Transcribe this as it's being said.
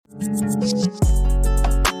Guys,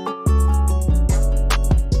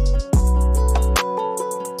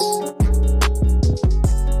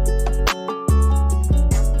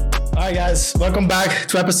 welcome back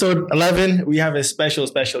to episode 11. We have a special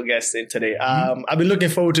guest in today. I've been looking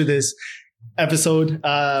forward to this episode,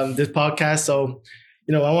 this podcast. So,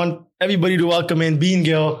 I want everybody to welcome in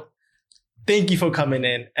Gill. Thank you for coming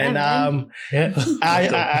in. And I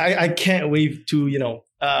can't wait to,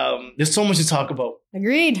 there's so much to talk about.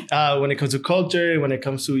 Agreed. When it comes to culture, when it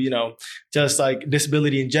comes to, just like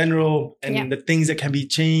disability in general and the things that can be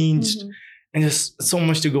changed and just so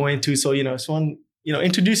much to go into. So, it's one.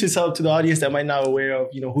 Introduce yourself to the audience that might not be aware of,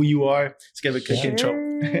 who you are. Let's give a quick intro.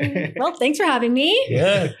 Well, thanks for having me.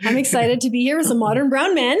 Yeah. I'm excited to be here with some modern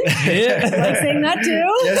brown men. Yeah. I like saying that too.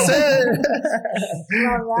 Yes, sir.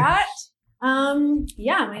 Love that.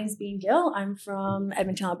 My name's Gill. I'm from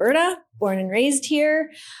Edmonton, Alberta, born and raised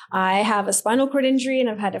here. I have a spinal cord injury and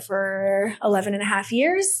I've had it for 11 and a half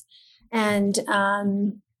years. And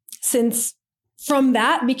since from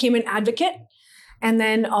that became an advocate. And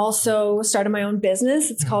then also started my own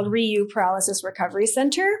business. It's called REU Paralysis Recovery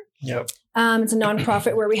Center. Yep. It's a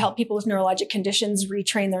nonprofit where we help people with neurologic conditions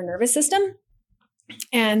retrain their nervous system.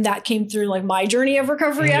 And that came through like my journey of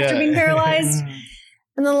recovery after being paralyzed.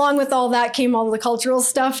 And then along with all that came all the cultural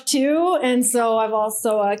stuff too. And so I'm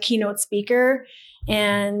also a keynote speaker.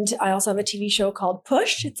 And I also have a TV show called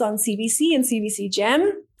Push. It's on CBC and CBC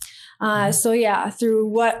Gem. Through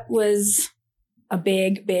what was a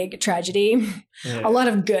big tragedy. Yeah. A lot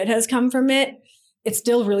of good has come from it. It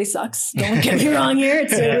still really sucks. Don't get me wrong here. It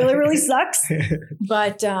still really sucks.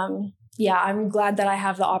 But I'm glad that I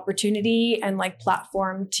have the opportunity and like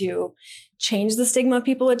platform to change the stigma of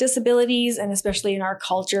people with disabilities, and especially in our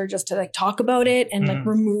culture, just to like talk about it and like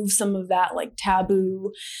remove some of that like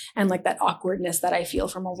taboo and like that awkwardness that I feel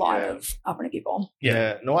from a lot of upper people.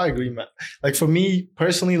 Yeah, no, I agree, man. Like for me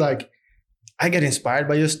personally, like I get inspired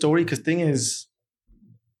by your story because thing is,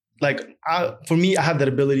 like, for me, I have that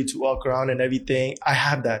ability to walk around and everything. I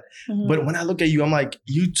have that. But when I look at you, I'm like,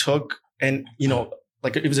 you took and,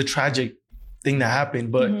 like it was a tragic thing that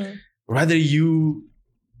happened, but rather you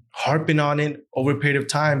harping on it over a period of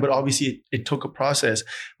time, but obviously it took a process.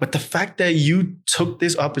 But the fact that you took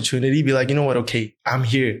this opportunity, be like, you know what? Okay, I'm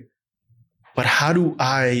here. But how do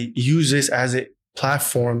I use this as a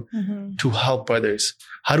platform to help others?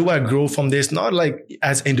 How do I grow from this? Not like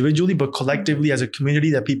as individually, but collectively as a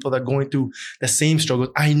community, that people that are going through the same struggles.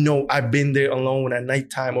 I know I've been there alone at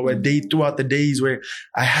nighttime or throughout the days where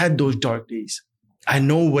I had those dark days. I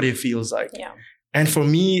know what it feels like. Yeah. And for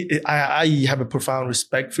me, I have a profound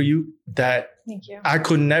respect for you that Thank you. I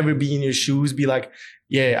could never be in your shoes, be like,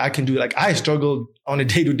 yeah, I can do it. Like I struggle on a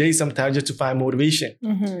day-to-day sometimes just to find motivation,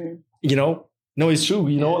 No, it's true.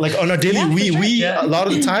 Like on a daily, a lot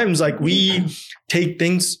of the times, like we take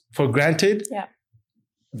things for granted. Yeah.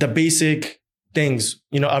 The basic things,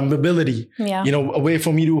 our mobility, a way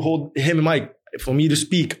for me to hold him and Mike, for me to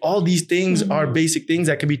speak. All these things are basic things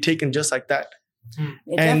that can be taken just like that.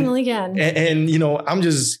 It definitely can. And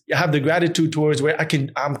I have the gratitude towards where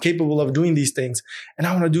I'm capable of doing these things and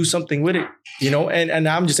I want to do something with it, and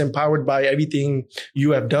I'm just empowered by everything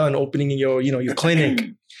you have done, opening your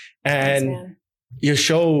clinic and Thanks, your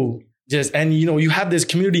show you have this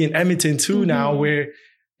community in Edmonton too now where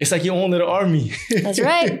it's like your own little army. That's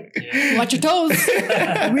right. Watch your toes.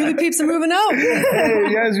 Really peeps are moving out. Hey,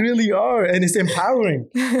 you guys really are. And it's empowering.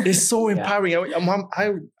 It's so empowering.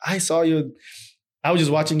 I saw you. I was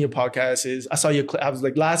just watching your podcast. I saw your clip. I was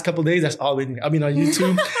like, last couple of days, that's all I've been on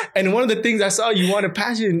YouTube. And one of the things I saw, you won a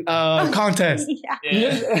passion contest.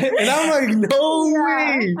 And I'm like, no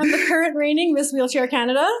way. I'm the current reigning Miss Wheelchair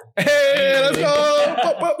Canada. Hey, let's go.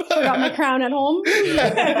 Got my crown at home.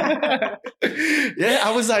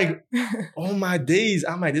 I was like, oh my days.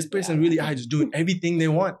 I'm like, this person really are just doing everything they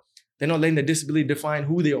want. They're not letting the disability define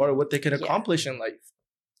who they are or what they can accomplish in life.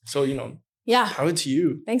 So, power to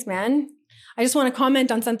you. Thanks, man. I just want to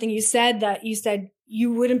comment on something you said, that you said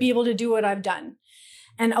you wouldn't be able to do what I've done.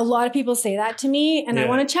 And a lot of people say that to me, and I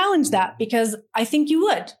want to challenge that because I think you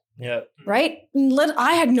would. Yeah. Right?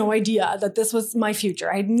 I had no idea that this was my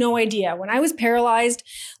future. I had no idea. When I was paralyzed,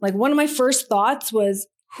 like one of my first thoughts was,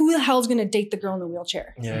 who the hell's going to date the girl in the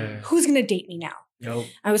wheelchair? Yeah. Who's going to date me now? Nope.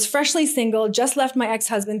 I was freshly single, just left my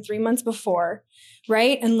ex-husband 3 months before,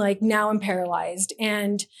 right? And like now I'm paralyzed.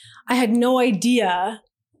 And I had no idea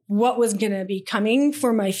what was going to be coming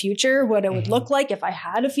for my future, what it would look like if I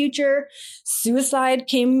had a future. Suicide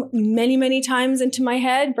came many, many times into my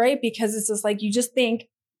head, right? Because it's just like, you just think,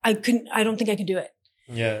 I don't think I could do it.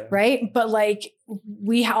 Yeah. Right. But like,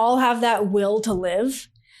 we all have that will to live.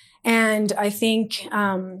 And I think,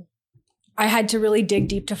 I had to really dig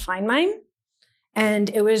deep to find mine. And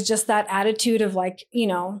it was just that attitude of like,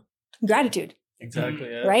 gratitude. Exactly.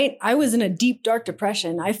 Yeah. Right? I was in a deep, dark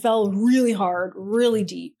depression. I fell really hard, really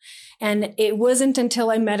deep. And it wasn't until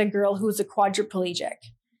I met a girl who was a quadriplegic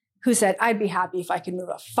who said, I'd be happy if I could move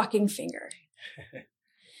a fucking finger.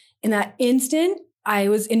 In that instant, I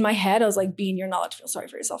was in my head, I was like, Bean, you're not allowed to feel sorry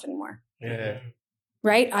for yourself anymore. Yeah.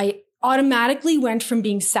 Right? I automatically went from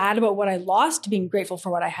being sad about what I lost to being grateful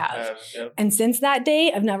for what I have. Yep. And since that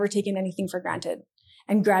day, I've never taken anything for granted.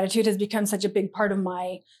 And gratitude has become such a big part of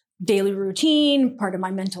my daily routine, part of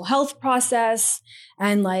my mental health process.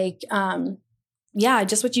 And like,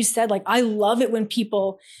 just what you said, like, I love it when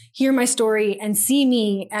people hear my story and see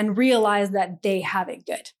me and realize that they have it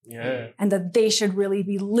good. Yeah. And that they should really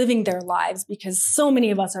be living their lives because so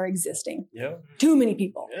many of us are existing. Yeah. Too many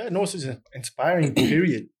people. Yeah. No, it's just inspiring,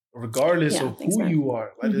 period. Regardless of who you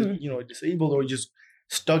are, whether, disabled or just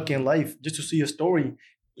stuck in life, just to see a story,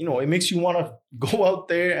 it makes you want to go out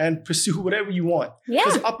there and pursue whatever you want. Yeah.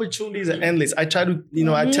 Because opportunities are endless. I try to,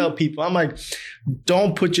 I tell people, I'm like,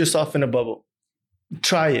 don't put yourself in a bubble.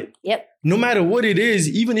 Try it. Yep. No matter what it is,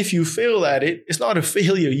 even if you fail at it, it's not a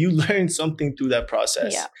failure. You learn something through that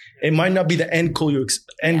process. Yeah. It might not be the end goal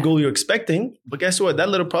you're expecting, but guess what? That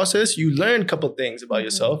little process, you learn a couple of things about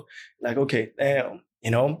yourself. Like, okay, damn,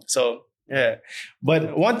 So, yeah.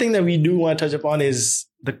 But one thing that we do want to touch upon is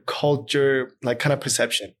the culture, like kind of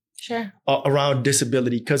perception. Sure. Around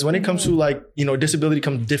disability. Because when it comes to like, disability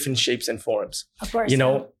comes different shapes and forms. Of course.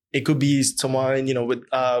 It could be someone, with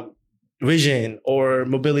vision or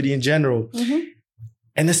mobility in general. Mm-hmm.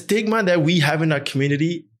 And the stigma that we have in our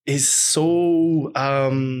community is so,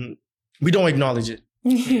 we don't acknowledge it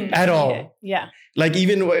at all. Yeah. Like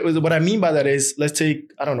even what I mean by that is, let's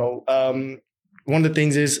take, I don't know, one of the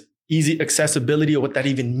things is easy accessibility or what that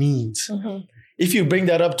even means. Mm-hmm. If you bring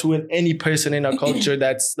that up to any person in our culture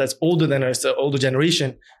that's older than us, the older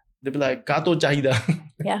generation, they'll be like, "Kato chahida."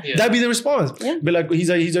 Yeah. That'd be the response. Yeah. Be like, he's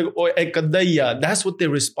like, "Oh, ekadaya." That's what their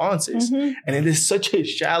response is. Mm-hmm. And it is such a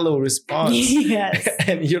shallow response. Yes.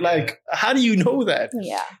 And you're like, how do you know that?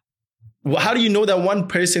 Yeah. How do you know that one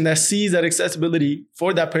person that sees that accessibility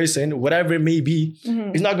for that person, whatever it may be,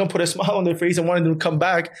 is not going to put a smile on their face and want them to come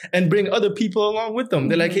back and bring other people along with them?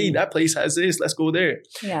 They're like, hey, that place has this. Let's go there.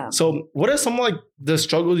 Yeah. So what are some like the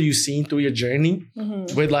struggles you've seen through your journey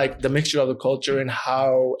with like the mixture of the culture and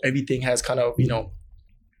how everything has kind of,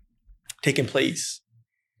 taken place?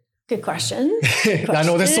 Good question. I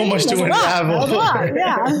know there's so much to unravel.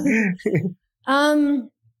 Yeah.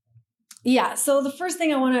 Yeah. So the first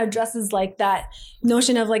thing I want to address is like that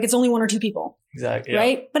notion of like, it's only 1 or 2 people. Exactly.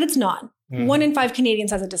 Right. Yeah. But it's not. 1 in 5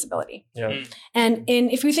 Canadians has a disability. Yeah. And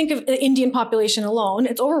if we think of the Indian population alone,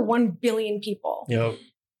 it's over 1 billion people. Yeah.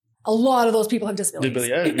 A lot of those people have disabilities.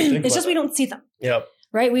 It's just we don't see them. Yep.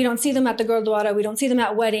 Right? We don't see them at the Gurdwara. We don't see them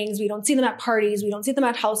at weddings. We don't see them at parties. We don't see them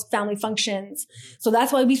at family functions. So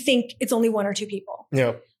that's why we think it's only 1 or 2 people.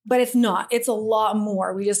 Yeah. But it's not. It's a lot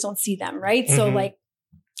more. We just don't see them. Right? So like,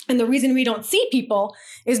 and the reason we don't see people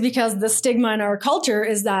is because the stigma in our culture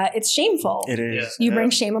is that it's shameful. It is. You bring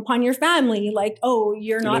shame upon your family. Like, oh,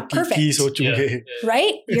 you're not perfect.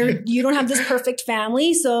 Right? You don't have this perfect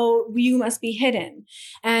family, so you must be hidden.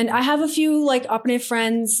 And I have a few like operative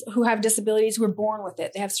friends who have disabilities who were born with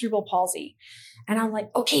it. They have cerebral palsy. And I'm like,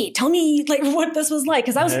 okay, tell me like what this was like.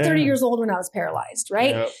 Cause I was 30 years old when I was paralyzed,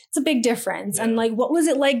 right? Yep. It's a big difference. And like, what was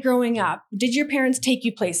it like growing up? Did your parents take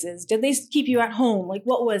you places? Did they keep you at home? Like,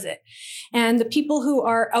 what was it? And the people who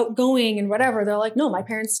are outgoing and whatever, they're like, no, my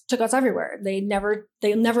parents took us everywhere. They never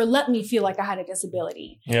let me feel like I had a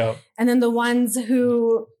disability. Yeah. And then the ones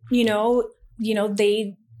who,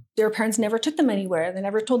 their parents never took them anywhere. They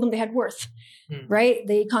never told them they had worth, right?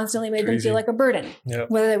 They constantly made them feel like a burden. Yep.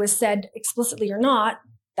 Whether it was said explicitly or not,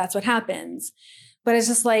 that's what happens. But it's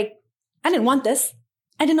just like, I didn't want this.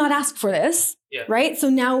 I did not ask for this, right? So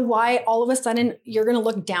now why all of a sudden you're going to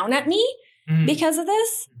look down at me because of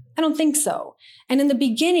this? I don't think so. And in the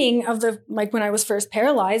beginning of when I was first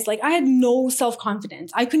paralyzed, like I had no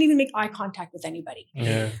self-confidence. I couldn't even make eye contact with anybody,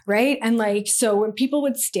 right? And like, so when people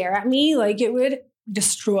would stare at me, like it would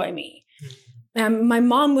destroy me. My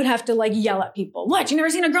mom would have to like yell at people. What? You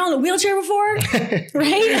never seen a girl in a wheelchair before?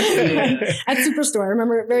 Right? At Superstore. I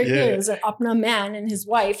remember it very clearly. It was an Apna man and his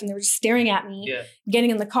wife, and they were just staring at me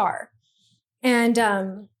getting in the car. And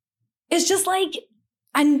it's just like,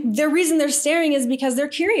 and the reason they're staring is because they're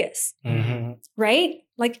curious. Right?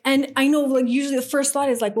 Like, and I know like usually the first thought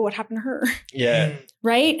is like, well, what happened to her? Yeah.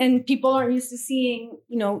 Right? And people aren't used to seeing,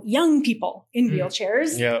 young people in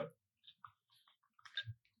wheelchairs. Yeah.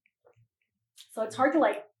 So it's hard to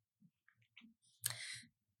like,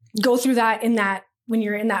 go through that when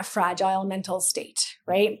you're in that fragile mental state,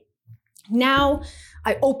 right? Now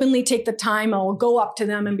I openly take the time. I will go up to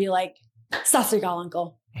them and be like, "Sat Sri Akal,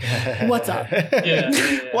 uncle. What's up?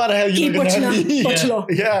 What the hell you looking at me?"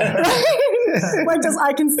 Yeah. Like, just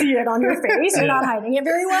I can see it on your face. You're not hiding it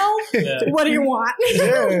very well. What do you want?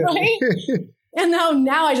 Right? And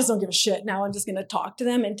now I just don't give a shit. Now I'm just going to talk to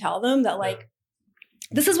them and tell them that, like,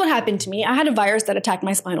 this is what happened to me. I had a virus that attacked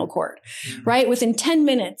my spinal cord, right? Within 10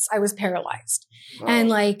 minutes, I was paralyzed. Wow. And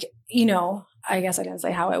like, you know, I guess I didn't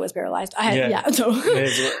say how I was paralyzed. So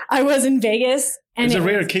I was in Vegas. And it's a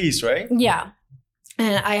rare case, right? Yeah.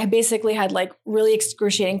 And I basically had like really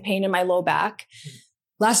excruciating pain in my low back.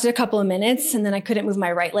 Lasted a couple of minutes, and then I couldn't move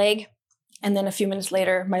my right leg. And then a few minutes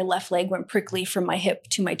later, my left leg went prickly from my hip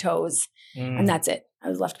to my toes. And that's it. I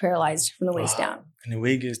was left paralyzed from the waist down. And in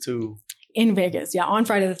Vegas too. In Vegas, yeah, on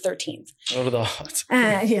Friday the 13th. What are the odds?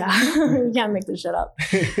 Yeah, you can't make this shit up.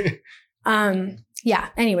 Yeah,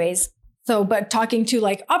 anyways. So, but talking to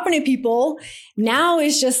like opponent people now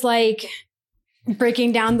is just like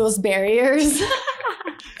breaking down those barriers.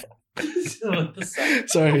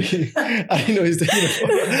 Sorry, I didn't know he was taking a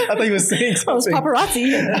photo. I thought he was saying something. Oh, it's paparazzi.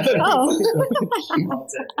 Oh.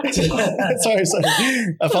 Sorry.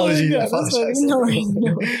 Apologies. No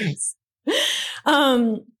worries.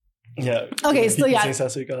 Yeah. Okay. So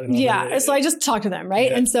yeah. So I just talked to them, right?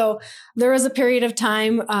 Yeah. And so there was a period of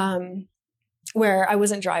time where I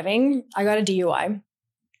wasn't driving. I got a DUI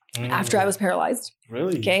after I was paralyzed.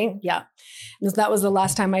 Really? Okay. Yeah. That was the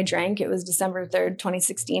last time I drank. It was December 3rd,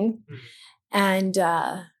 2016. And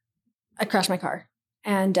I crashed my car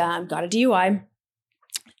and got a DUI.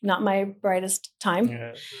 Not my brightest time.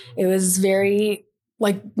 Yeah. It was very,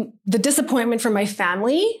 like, the disappointment from my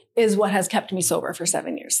family is what has kept me sober for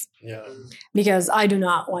 7 years. Yeah. Because I do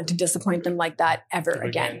not want to disappoint them like that ever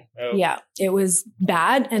again. Oh. Yeah. It was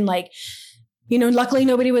bad. And like, you know, luckily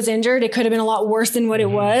nobody was injured. It could have been a lot worse than what it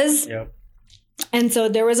was. Yeah. And so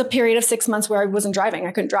there was a period of 6 months where I wasn't driving.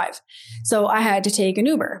 I couldn't drive. So I had to take an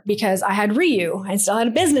Uber because I had Ryu. I still had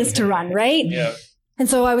a business to run, right? Yeah. And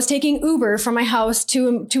so I was taking Uber from my house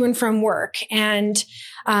to and from work. And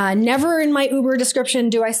never in my Uber description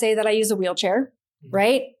do I say that I use a wheelchair,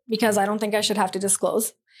 right? Because I don't think I should have to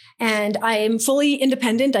disclose. And I am fully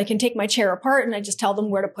independent. I can take my chair apart and I just tell them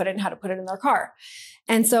where to put it and how to put it in their car.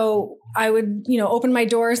 And so I would, you know, open my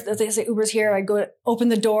doors. As they say, Uber's here. I go to open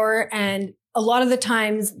the door, and a lot of the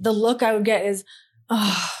times the look I would get is,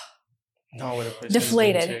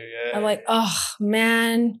 deflated. Yeah. I'm like, oh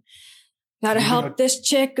man, gotta help this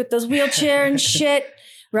chick with this wheelchair and shit.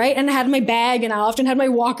 Right. And I had my bag, and I often had my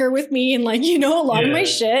walker with me, and like, you know, a lot of my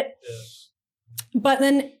shit. Yeah. But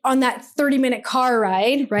then on that 30-minute car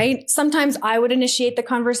ride, right, sometimes I would initiate the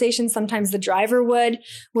conversation. Sometimes the driver would,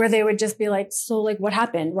 where they would just be like, so like, what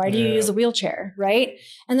happened? Why do you use a wheelchair? Right.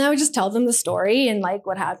 And then I would just tell them the story and like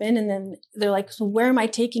what happened. And then they're like, so where am I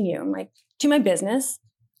taking you? I'm like, to my business.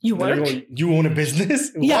 You work? You own a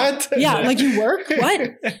business? Yeah. What? Yeah. Like, you work?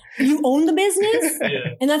 What? You own the business?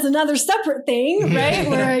 Yeah. And that's another separate thing, right?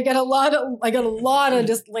 Where I got a lot of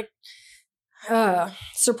just like,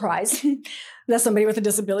 surprise that somebody with a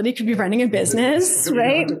disability could be running a business,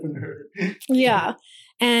 right? Yeah.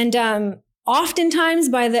 And oftentimes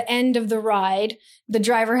by the end of the ride, the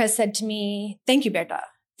driver has said to me, "Thank you, Berta.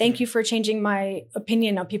 Thank you for changing my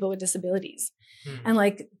opinion on people with disabilities." And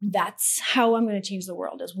like, that's how I'm going to change the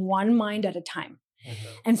world, is one mind at a time.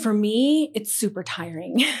 And for me, it's super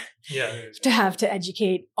tiring to have to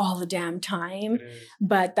educate all the damn time.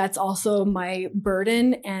 But that's also my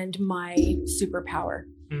burden and my superpower,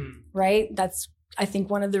 right? That's, I think,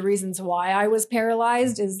 one of the reasons why I was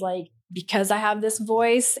paralyzed is like, because I have this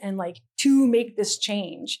voice and like to make this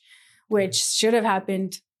change, which should have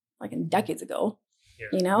happened like decades ago.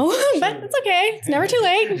 You know, but it's okay. It's never too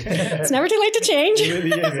late. It's never too late to change.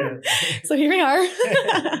 So here we are.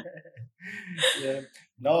 Yeah.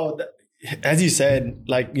 No, as you said,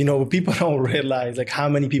 like, you know, people don't realize like how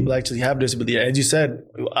many people actually have disability. As you said,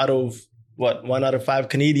 out of 1 out of 5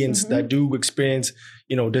 Canadians that do experience,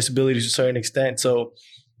 you know, disability to a certain extent. So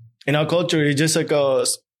in our culture, it's just like a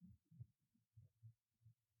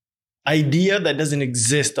idea that doesn't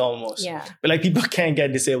exist almost. Yeah. But like, people can't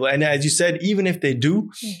get disabled. And as you said, even if they do,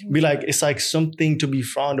 be like, it's like something to be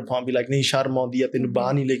frowned upon. Be like, nahi sharm aunदी है, tenu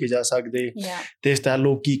baahar nahi leke ja sakde. This that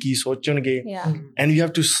log ki sochenge. And you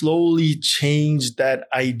have to slowly change that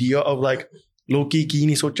idea of like, log ki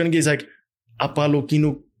nahi sochenge. It's like, ਆਪਾਂ ਲੋਕੀ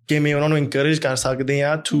ਨੂੰ ਕਿਵੇਂ ਉਹਨਾਂ ਨੂੰ encourage ਕਰ ਸਕਦੇ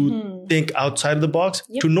ਆ to think outside of the box,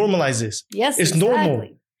 to normalize this. Yes, it's exactly. normal.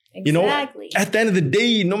 Exactly. At the end of the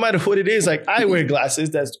day, no matter what it is, like I wear glasses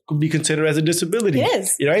that could be considered as a disability. It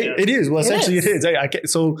is. Right? Yeah. It is. Well, essentially it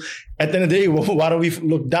is. So at the end of the day, why don't we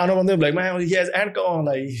look down on them? Like, man, he has Anka on.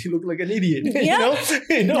 Like, he look like an idiot. Yeah.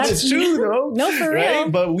 It's true though. No, for right? real.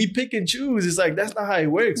 But we pick and choose. It's like, that's not how it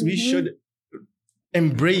works. We should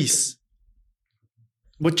embrace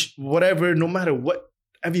whatever, no matter what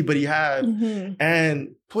everybody has,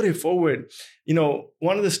 and put it forward.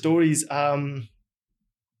 One of the stories,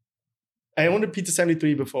 I owned a Pizza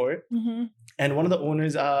 73 before, and one of the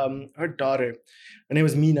owners, her daughter, her name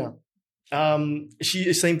was Mina.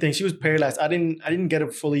 Same thing. She was paralyzed. I didn't get a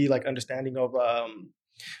fully like understanding of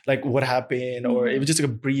like what happened, or it was just like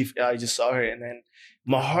a brief. I just saw her, and then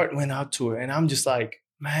my heart went out to her, and I'm just like,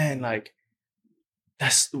 man, like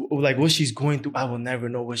that's like what she's going through. I will never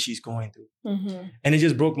know what she's going through, and it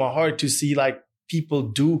just broke my heart to see like people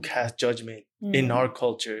do cast judgment in our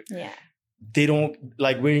culture. Yeah. They don't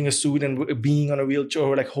like wearing a suit and being on a wheelchair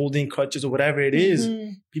or like holding crutches or whatever it is.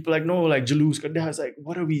 People like, no, like Jalous. It's like,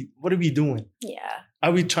 what are we doing? Yeah.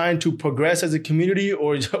 Are we trying to progress as a community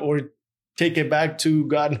or take it back to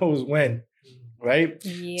God knows when? Right?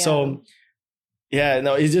 Yeah. So yeah,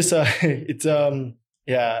 no, it's just I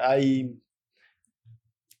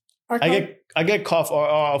get caught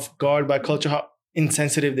off guard by culture, how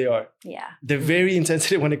insensitive they are. Yeah. They're very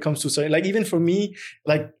insensitive when it comes to certain, like even for me,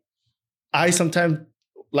 like I sometimes,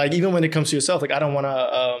 like even when it comes to yourself, like I don't want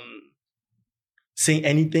to say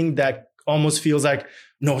anything that almost feels like,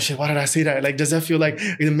 no shit, why did I say that? Like, does that feel like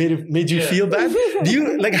it made you feel bad? Do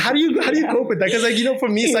you like, how do you cope with that? Because like, for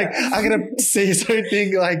me, it's like, I gotta say a certain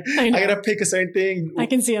thing, like I gotta pick a certain thing. I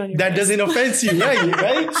can see it on your that face. doesn't offend you, right?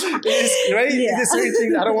 Right? Yeah. There's certain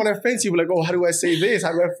things I don't want to offend you, but like, oh, how do I say this?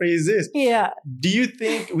 How do I phrase this? Yeah. Do you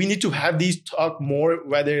think we need to have these talk more,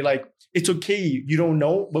 whether like, it's okay, you don't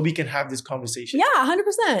know, but we can have this conversation? Yeah,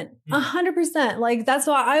 100%. 100%. Like, that's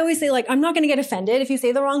why I always say, like, I'm not going to get offended. If you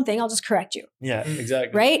say the wrong thing, I'll just correct you. Yeah,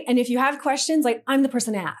 exactly. Right? And if you have questions, like, I'm the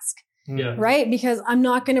person to ask. Yeah. Right? Because I'm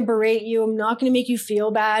not going to berate you. I'm not going to make you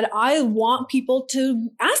feel bad. I want people to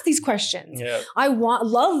ask these questions. Yeah. I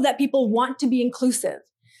love that people want to be inclusive.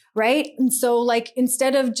 Right? And so, like,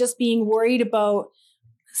 instead of just being worried about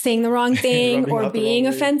saying the wrong thing or being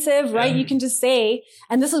offensive, right? You can just say,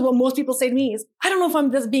 and this is what most people say to me is, I don't know if I'm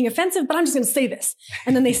just being offensive, but I'm just going to say this.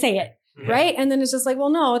 And then they say it, right? And then it's just like, well,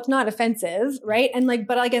 no, it's not offensive, right? And like,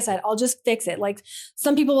 but like I said, I'll just fix it. Like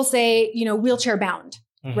some people will say, wheelchair bound,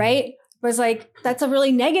 right? But it's like, that's a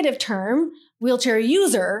really negative term. Wheelchair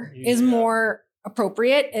user is more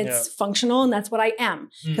appropriate. It's functional, and that's what I am.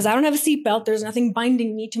 Because I don't have a seatbelt. There's nothing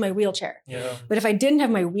binding me to my wheelchair. Yeah. But if I didn't have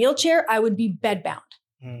my wheelchair, I would be bed bound.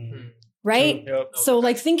 Right? Yep. So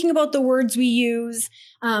like thinking about the words we use,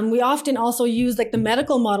 we often also use like the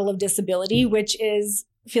medical model of disability, which is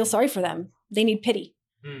feel sorry for them. They need pity.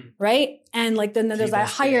 Right? And like then there's that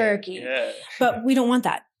hierarchy. Yeah. But we don't want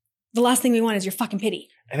that. The last thing we want is your fucking pity.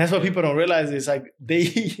 And that's what people don't realize is like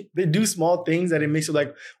they do small things that it makes it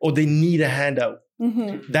like, oh, they need a handout.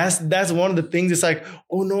 That's one of the things. It's like,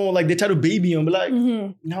 oh no, like they try to baby them, but like,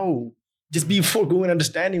 no. Just be forgiving,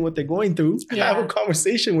 understanding what they're going through. Have a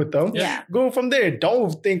conversation with them. Yeah. Go from there. Don't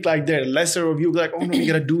think like they're lesser of you. Like, oh no, you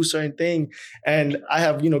gotta do a certain thing. And I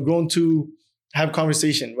have, grown to have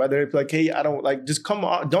conversation. Whether it's like, hey, I don't like, just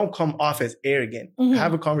don't come off as arrogant.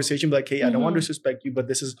 Have a conversation, be like, hey, I don't want to disrespect you, but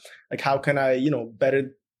this is like, how can I,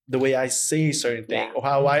 better the way I say certain thing or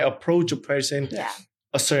how I approach a person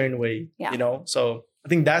a certain way. So I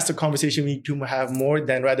think that's the conversation we need to have more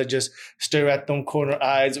than rather just stare at them corner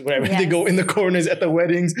eyes wherever they go in the corners at the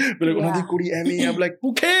weddings. Be like, I'm like,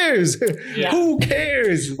 who cares? Who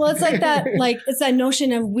cares? Well, it's like that, it's that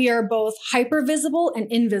notion of we are both hyper visible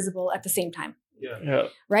and invisible at the same time. Yeah.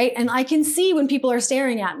 Right. And I can see when people are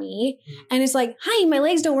staring at me and it's like, hi, my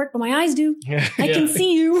legs don't work, but my eyes do. I can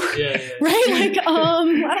see you. Right. Like,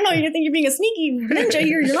 I don't know. You think you're being a sneaky ninja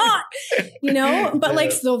here. You're not,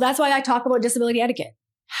 but so that's why I talk about disability etiquette.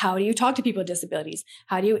 How do you talk to people with disabilities?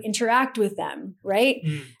 How do you interact with them? Right.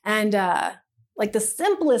 And, like the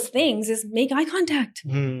simplest things is make eye contact.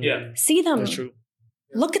 See them. That's true.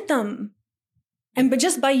 Look at them. But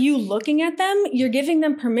just by you looking at them, you're giving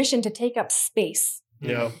them permission to take up space.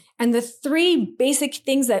 Yeah. And the three basic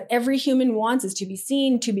things that every human wants is to be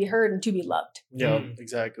seen, to be heard, and to be loved. Yeah,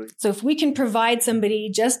 exactly. So if we can provide somebody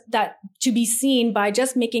just that to be seen by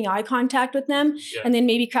just making eye contact with them and then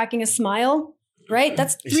maybe cracking a smile, right?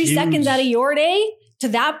 That's 3 seconds out of your day. To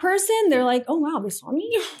that person, they're like, oh, wow, they saw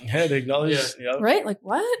me. Yeah, they acknowledge. Right? Like,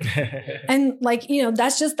 what? And like,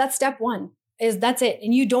 that's step one. That's it.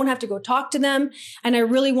 And you don't have to go talk to them. And I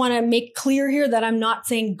really want to make clear here that I'm not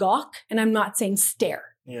saying gawk and I'm not saying stare.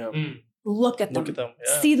 Yeah. Look at them.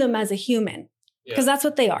 Yeah. See them as a human. Because that's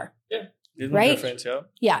what they are. Yeah. Right? Difference, yeah.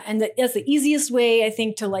 Yeah. And that's the easiest way, I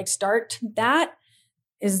think, to like start that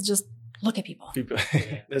is just look at people.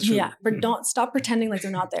 That's true. Yeah. But don't stop pretending like they're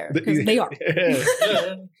not there, because they are.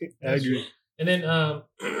 I agree. And then,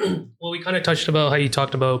 well, we kind of touched about how you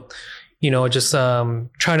talked about, just trying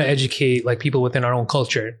to educate like people within our own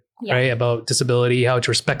culture, right? About disability, how to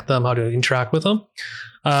respect them, how to interact with them.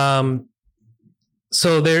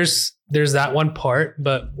 So there's that one part,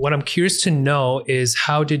 but what I'm curious to know is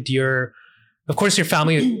how did of course your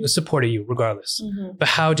family supported you regardless, but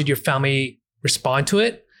how did your family respond to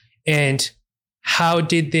it? And how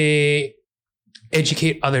did they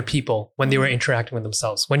educate other people when they were interacting with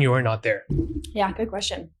themselves, when you were not there? Yeah, good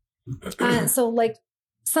question. So like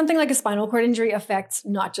something like a spinal cord injury affects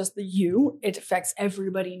not just you, it affects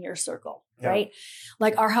everybody in your circle, right?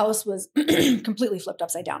 Like our house was completely flipped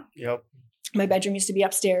upside down. Yep. My bedroom used to be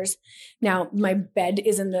upstairs. Now my bed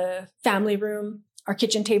is in the family room. Our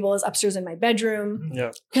kitchen table is upstairs in my bedroom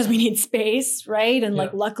because we need space, right? And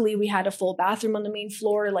like, luckily we had a full bathroom on the main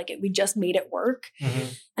floor. Like we just made it work.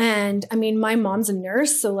 And I mean, my mom's a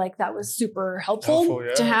nurse, so like that was super helpful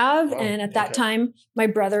to have. Wow. And at that time, my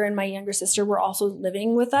brother and my younger sister were also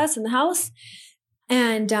living with us in the house.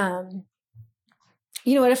 And,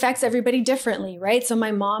 it affects everybody differently, right? So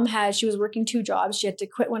my mom she was working 2 jobs. She had to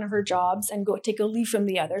quit one of her jobs and go take a leave from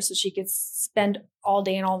the other so she could spend all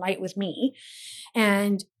day and all night with me.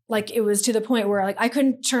 And like, it was to the point where like I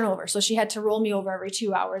couldn't turn over. So she had to roll me over every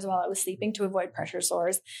 2 hours while I was sleeping to avoid pressure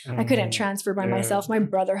sores. I couldn't transfer by myself. My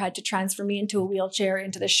brother had to transfer me into a wheelchair,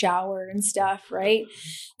 into the shower and stuff. Right.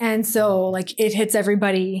 And so like it hits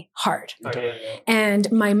everybody hard.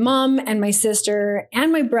 And my mom and my sister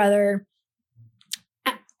and my brother,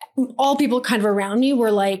 all people kind of around me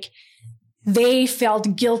were like, they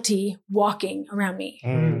felt guilty walking around me.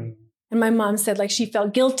 And my mom said like she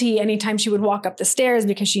felt guilty anytime she would walk up the stairs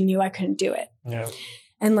because she knew I couldn't do it. Yeah.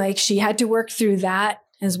 And like she had to work through that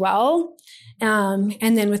as well. And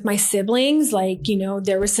then with my siblings, like,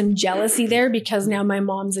 there was some jealousy there because now my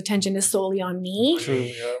mom's attention is solely on me.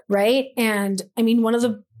 True, right. And I mean, one of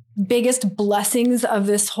the biggest blessings of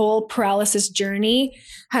this whole paralysis journey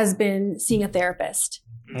has been seeing a therapist.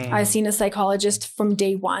 I've seen a psychologist from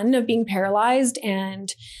day one of being paralyzed,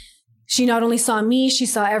 and she not only saw me, she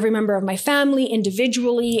saw every member of my family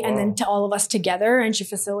individually and then to all of us together. And she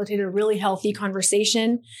facilitated a really healthy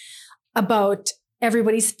conversation about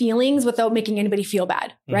everybody's feelings without making anybody feel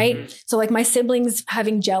bad. Right. So like my siblings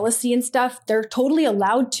having jealousy and stuff, they're totally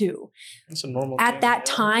allowed to. It's a normal thing. At that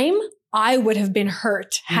time, I would have been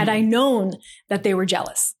hurt had I known that they were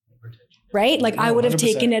jealous. Right. Like I would have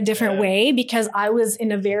taken a different way because I was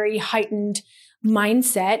in a very heightened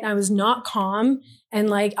mindset. I was not calm. And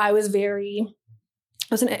like, I was it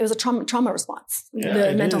was a trauma response,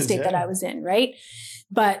 the mental state that I was in. Right.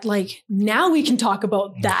 But like, now we can talk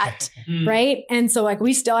about that. Right. And so like,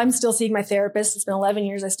 I'm still seeing my therapist. It's been 11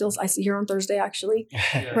 years. I see her on Thursday, actually.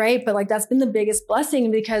 Right. But like, that's been the biggest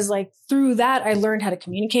blessing because like through that, I learned how to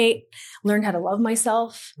communicate, learned how to love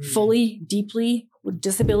myself fully, deeply, with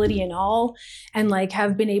disability and all, and like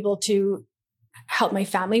have been able to help my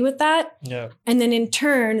family with that. Yeah. And then in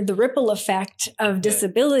turn, the ripple effect of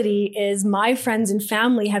disability is my friends and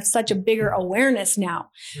family have such a bigger awareness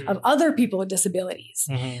now of other people with disabilities.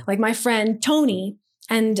 Like my friend Tony.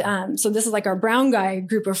 And so this is like our brown guy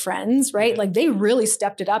group of friends, right? Like they really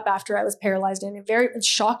stepped it up after I was paralyzed, and it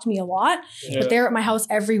shocked me a lot. But they're at my house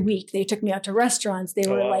every week. They took me out to restaurants. They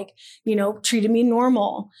were like, treated me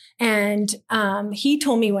normal. And he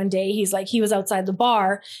told me one day, he's like, he was outside the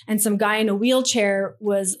bar and some guy in a wheelchair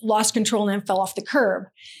lost control and fell off the curb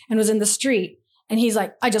and was in the street. And he's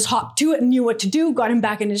like, I just hopped to it and knew what to do, got him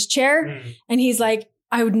back in his chair. And he's like,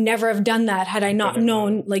 I would never have done that had I not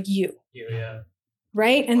known like you. Yeah.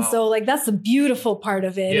 Right. And so like, that's the beautiful part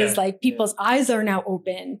of it is like people's eyes are now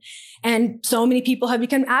open, and so many people have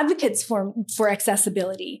become advocates for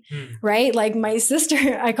accessibility. Right. Like my sister,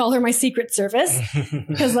 I call her my secret service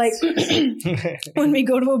because like when we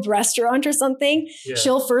go to a restaurant or something,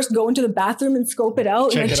 she'll first go into the bathroom and scope it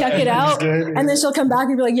out and check it out. And then she'll come back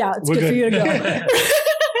and be like, yeah, it's good for you to go.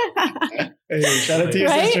 Hey, shout out to your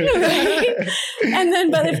sister. Right? And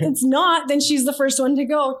then, but if it's not, then she's the first one to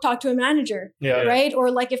go talk to a manager. Right.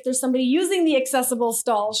 Or like if there's somebody using the accessible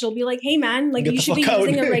stall, she'll be like, hey man, like you should be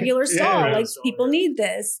using a regular stall. Like people need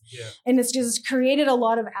this. And it's just created a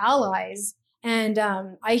lot of allies. And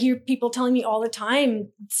I hear people telling me all the time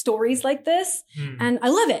stories like this, and I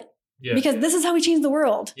love it. Because this is how we change the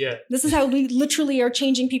world. This is how we literally are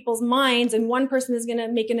changing people's minds, and one person is going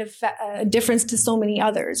to make a difference to so many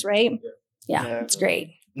others, right? Yeah, it's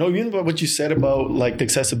great. No, even about what you said about like the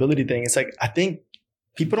accessibility thing, it's like I think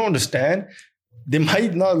people don't understand. They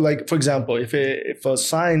might not like, for example, if a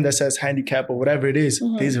sign that says handicap or whatever it is,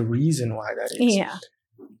 there's a reason why that is. Yeah.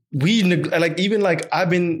 We like even like I've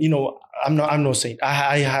been, I'm no saint.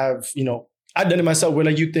 I have, I've done it myself where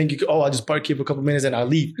like you think I'll just park here for a couple minutes and I'll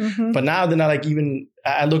leave. But now then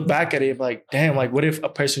I look back at it like, damn, like what if a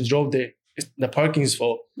person drove there, the parking's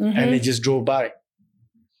full and they just drove by.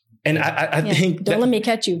 And I think don't let me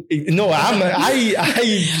catch you. No, I'll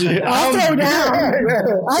throw down.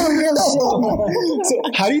 I'm real So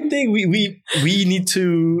how do you think we need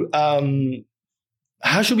to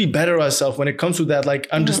how should we better ourselves when it comes to that like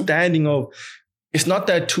understanding of it's not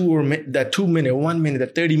that 2 minute, 1 minute,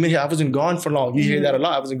 that 30 minutes. I wasn't gone for long. You hear that a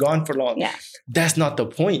lot. I wasn't gone for long. Yeah. That's not the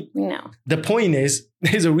point. No. The point is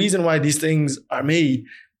there's a reason why these things are made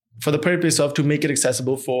for the purpose of to make it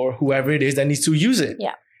accessible for whoever it is that needs to use it.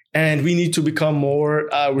 Yeah. And we need to become more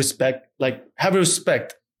have respect, for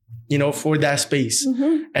that space.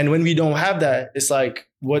 And when we don't have that, it's like,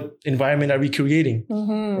 what environment are we creating?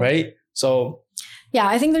 Right? So. Yeah,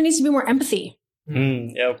 I think there needs to be more empathy.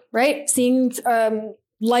 Yep. Right? Seeing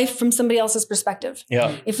life from somebody else's perspective.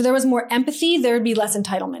 Yeah. If there was more empathy, there would be less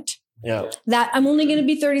entitlement. Yeah. That I'm only going to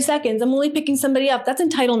be 30 seconds. I'm only picking somebody up. That's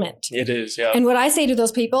entitlement. It is, yeah. And what I say to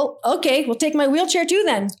those people, okay, we'll take my wheelchair too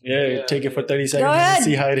then. Yeah, take it for 30 seconds and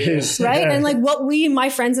see how it is. Right? And like what my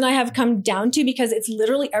friends and I have come down to, because it's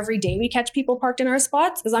literally every day we catch people parked in our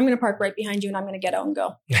spots, is I'm going to park right behind you and I'm going to get out and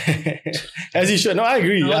go. As you should. No, I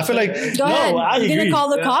agree. I feel like, go ahead. You're going to call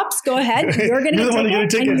the cops? Go ahead. You're going to get a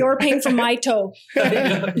ticket and you're paying for my tow.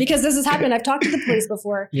 Because this has happened. I've talked to the police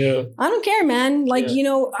before. Yeah. I don't care, man. Like,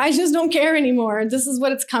 I just don't care anymore. This is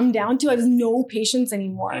what it's come down to. I have no patience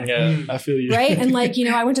anymore. Yeah, I feel you. Right? And like,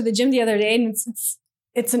 I went to the gym the other day and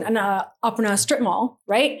it's up in a strip mall,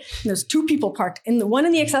 right? And there's two people parked, one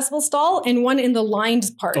in the accessible stall and one in the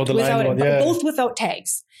lined part, both without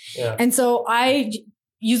tags. Yeah. And so I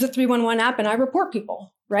use the 311 app and I report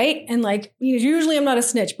people, right? And like, usually I'm not a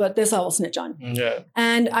snitch, but this I will snitch on. Yeah.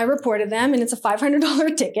 And I reported them and it's a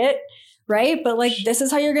 $500 ticket, right? But like, this is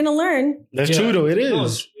how you're going to learn. That's true though. It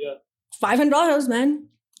is. Yeah. $500, man.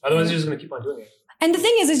 Otherwise, you're just going to keep on doing it. And the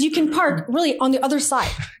thing is you can park really on the other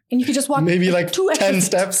side and you could just walk maybe like 10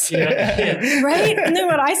 steps. Right? And then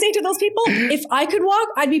what I say to those people, if I could walk,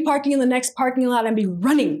 I'd be parking in the next parking lot and be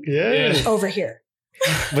running over here.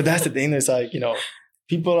 But that's the thing. It's like,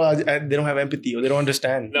 people they don't have empathy or they don't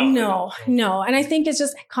understand. No. And I think it's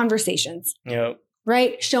just conversations. Yeah.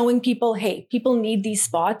 Right? Showing people, hey, people need these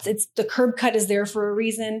spots. It's the curb cut is there for a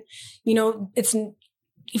reason.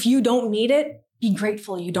 If you don't need it, be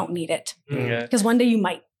grateful you don't need it. Because one day you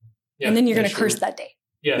might. And then you're going to curse that day.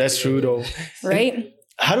 Yeah, that's true though. Right?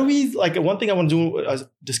 How do we, one thing I want to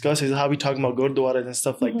discuss is how we talk about gurdwaras and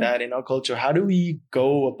stuff like that in our culture. How do we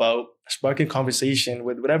go about sparking conversation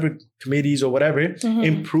with whatever committees or whatever,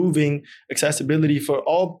 improving accessibility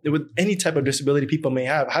with any type of disability people may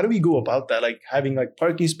have? How do we go about that? Like having like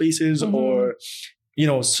parking spaces or,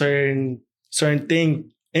 certain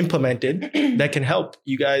thing implemented that can help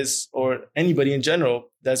you guys or anybody in general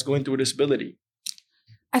that's going through a disability?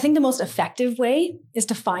 I think the most effective way is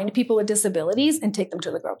to find people with disabilities and take them to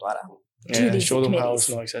the Gurdwara. Show them how it's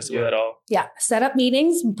not accessible at all. Yeah. Set up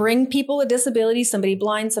meetings, bring people with disabilities, somebody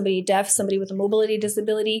blind, somebody deaf, somebody with a mobility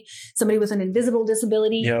disability, somebody with an invisible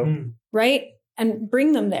disability, right? And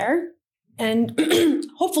bring them there. And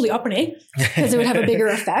hopefully opene, because it would have a bigger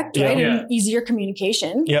effect, right? And easier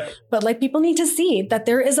communication. Yeah. But like people need to see that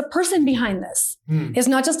there is a person behind this. It's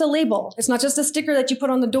not just a label. It's not just a sticker that you put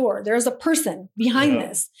on the door. There is a person behind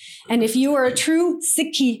this. And if you are a true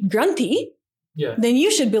Sikhi Granthi, then you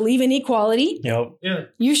should believe in equality.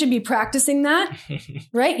 You should be practicing that,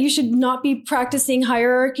 right? You should not be practicing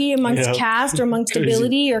hierarchy amongst caste or amongst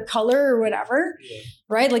ability or color or whatever,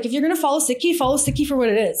 right? Like if you're going to follow Sikhi for what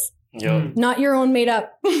it is. Not your own made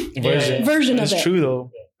up version of it. It's true though.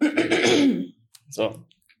 So,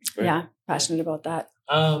 passionate about that.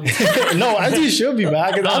 No, as you should be,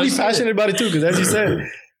 man. I'll be passionate about it too, because as you said,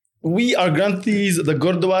 we are Granthis, the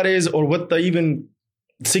Gurdwaras, or what the even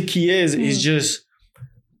Sikhi is just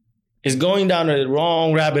is going down a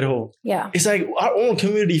wrong rabbit hole. Yeah. It's like our own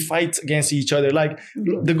community fights against each other. Like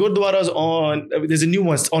the Gurdwara's there's a new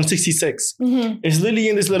one on 66. It's literally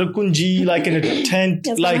in this little kunji, like in a tent.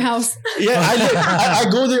 Like my house. Yeah, I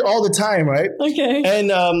go there all the time, right? Okay.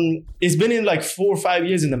 And it's been in like 4 or 5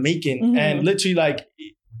 years in the making. And literally like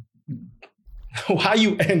how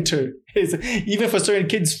you enter is, even for certain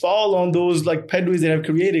kids fall on those like pathways they have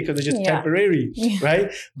created because they're just temporary,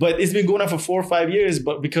 right? But it's been going on for 4 or 5 years.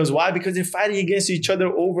 But why? Because they're fighting against each other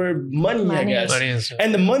over money. I guess.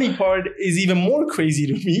 And the money part is even more crazy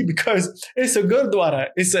to me because it's a gurdwara.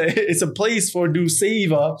 It's a place for do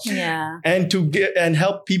seva and to get and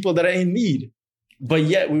help people that are in need. But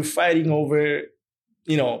yet we're fighting over,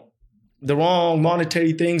 the wrong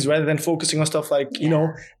monetary things rather than focusing on stuff like,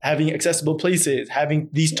 having accessible places, having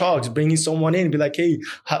these talks, bringing someone in and be like, hey,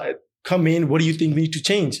 come in. What do you think we need to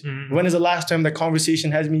change? Mm-hmm. When is the last time that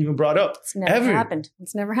conversation has been even brought up? It's never happened.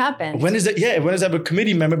 It's never happened. When is that? Yeah. When does that a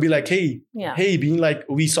committee member be like, hey, being like,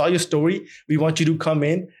 we saw your story. We want you to come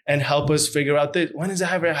in and help us figure out this. When does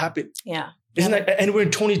that ever happen? Yeah. Isn't that, and we're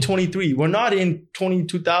in 2023. We're not in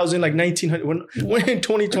 2000, like 1900. We're in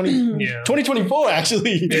 2020, 2024,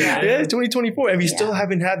 actually. Yeah, 2024. And we still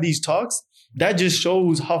haven't had these talks. That just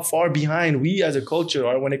shows how far behind we as a culture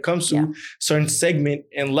are when it comes to certain segment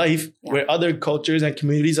in life where other cultures and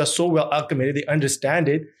communities are so well acclimated. They understand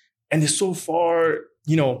it. And they're so far,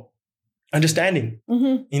 understanding,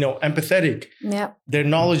 empathetic. Yeah. They're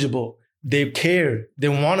knowledgeable. They care. They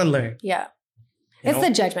want to learn. Yeah. It's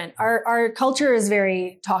the judgment. Our culture is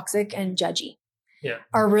very toxic and judgy. Yeah.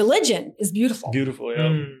 Our religion is beautiful. Beautiful,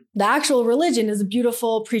 yeah. The actual religion is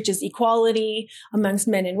beautiful, preaches equality amongst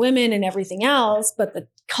men and women and everything else. But the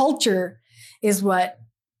culture is what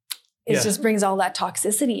just brings all that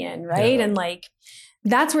toxicity in, right? Yeah. And like,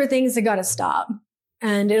 that's where things have got to stop.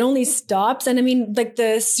 And it only stops. And I mean, like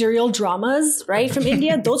the serial dramas, right, from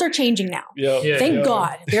India, those are changing now. Thank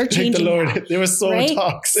God. They're changing now. They were so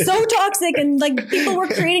toxic. So toxic. And like people were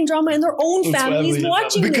creating drama in their own families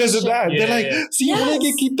watching because this of that. They're like, see, you want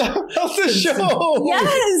to keep that off the show.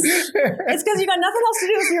 Yes. It's because you got nothing else to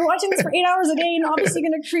do. So you're watching this for 8 hours a day and obviously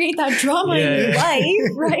going to create that drama in your life,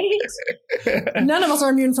 right? None of us are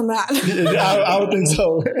immune from that. I don't think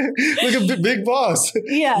so. Look at Big Boss.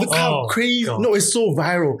 Yeah. Look how crazy. God. No, it's so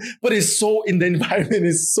viral, but it's so in the environment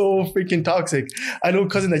is so freaking toxic. I know a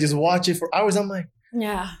cousin that just watch it for hours. I'm like,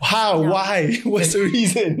 how? No. Why? What's the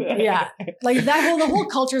reason? Like the whole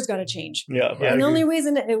culture's got to change. And the only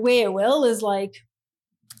way it will is like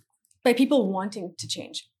by people wanting to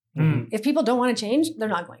change. If people don't want to change, they're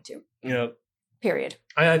not going to. Yeah. Period.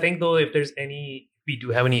 I think though, if we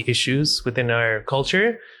do have any issues within our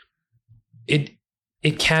culture, it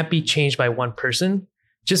can't be changed by one person.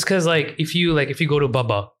 Just because, like, if you go to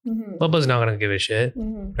Bubba, Bubba's not gonna give a shit,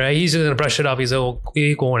 right? He's just gonna brush it off. He's like,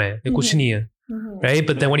 right?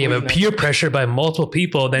 But then when you have a peer pressure by multiple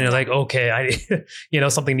people, then you're like, okay,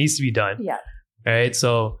 something needs to be done. Yeah. Right.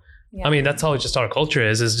 So, I mean, that's how just our culture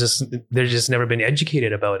is. It's just they're just never been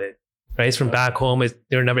educated about it. Right. It's from back home.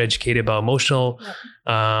 They're never educated about emotional,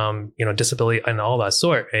 disability and all that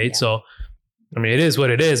sort. Right. Yeah. So, I mean, it is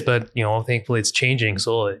what it is, but thankfully it's changing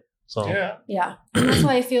slowly. So yeah. And that's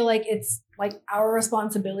why I feel like it's like our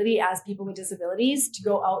responsibility as people with disabilities to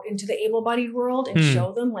go out into the able-bodied world and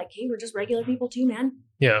show them like, hey, we're just regular people too, man.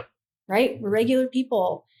 Yeah. Right? We're regular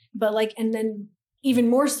people. But like, and then even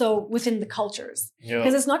more so within the cultures.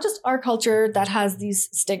 Because it's not just our culture that has these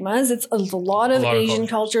stigmas. It's a lot of Asian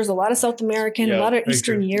cultures, a lot of South American, a lot of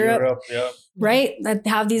Eastern Europe right? That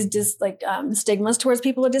have these stigmas towards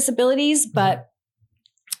people with disabilities. But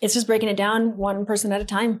it's just breaking it down one person at a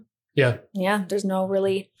time. Yeah. Yeah. There's no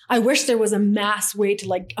really, I wish there was a mass way to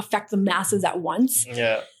like affect the masses at once.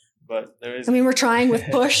 Yeah. But there is. I mean, we're trying with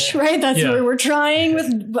Push, right? That's where we're trying with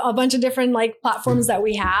a bunch of different like platforms that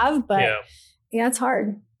we have. But it's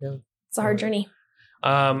hard. Yeah. It's a hard journey.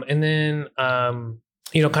 And then, kind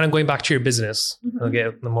of going back to your business, I'll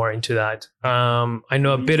get more into that. I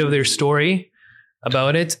know a bit of their story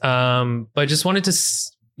about it, but just wanted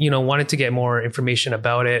to get more information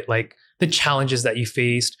about it, like the challenges that you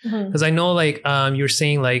faced. Because I know like you were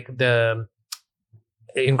saying like in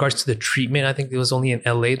regards to the treatment, I think it was only in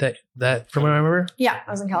LA that from what I remember. Yeah,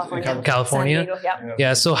 I was in California. California. San Diego,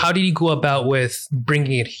 yeah. So how did you go about with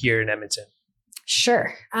bringing it here in Edmonton?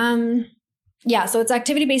 Sure. So it's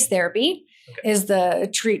activity-based therapy is the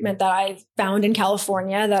treatment that I found in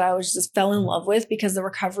California that I just fell in love with because the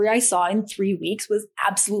recovery I saw in 3 weeks was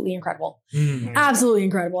absolutely incredible. Absolutely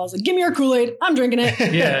incredible. I was like, give me your Kool-Aid. I'm drinking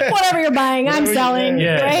it. Whatever you're buying, I'm selling.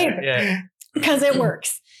 Right? Yeah. Because it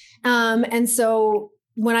works. And so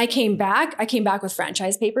when I came back with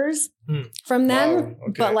franchise papers from them. Wow.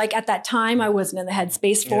 Okay. But like at that time, I wasn't in the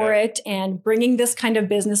headspace for it. And bringing this kind of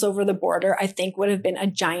business over the border, I think would have been a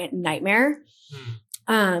giant nightmare.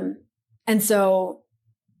 And so,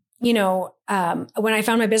 when I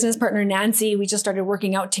found my business partner, Nancy, we just started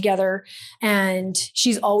working out together and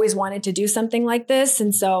she's always wanted to do something like this.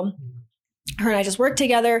 And so her and I just worked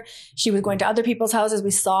together. She was going to other people's houses.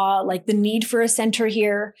 We saw like the need for a center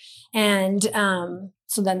here. And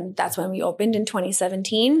so then that's when we opened in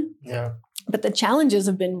 2017. Yeah. But the challenges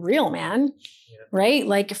have been real, man. Right?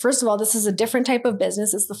 Like, first of all, this is a different type of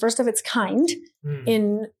business. It's the first of its kind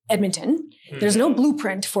in Edmonton. There's no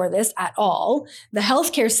blueprint for this at all. The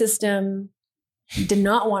healthcare system did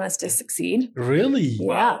not want us to succeed. Really?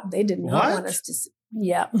 Yeah, they did not want us to.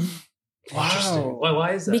 Yeah. Wow.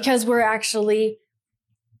 Why is that? Because we're actually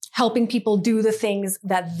helping people do the things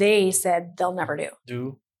that they said they'll never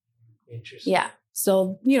do. Interesting. Yeah.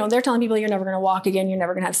 So, you know, they're telling people you're never going to walk again. You're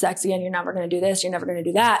never going to have sex again. You're never going to do this. You're never going to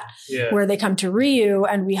do that. Yeah. Where they come to RIU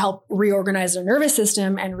and we help reorganize their nervous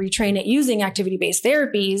system and retrain it using activity-based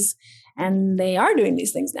therapies. And they are doing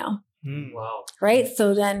these things now. Wow. Right.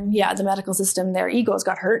 So then, yeah, the medical system, their egos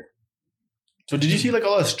got hurt. So did you see like a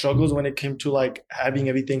lot of struggles when it came to like having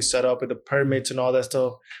everything set up with the permits and all that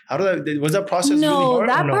stuff? How did that, was that process really hard?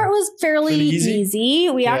 That part was fairly easy? easy.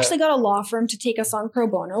 We actually got a law firm to take us on pro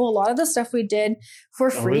bono. A lot of the stuff we did for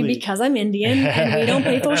free because I'm Indian and we don't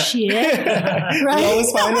pay for shit. Right? We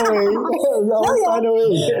always find a way. Find a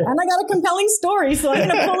way. And I got a compelling story, so I'm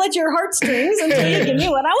going to pull at your heartstrings until you give me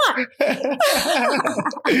what I want.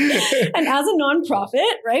 And as a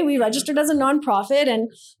nonprofit, right, we registered as a nonprofit. And,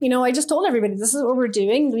 you know, I just told everybody, this is what we're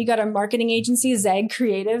doing. We got a marketing agency, Zeg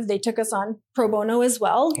Creative. They took us on pro bono as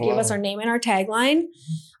well, gave us our name and our tagline.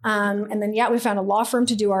 And then, we found a law firm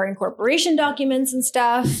to do our incorporation documents and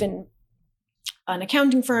stuff, and an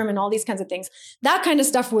accounting firm and all these kinds of things. That kind of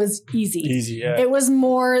stuff was easy. It was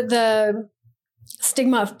more the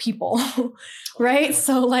stigma of people, right?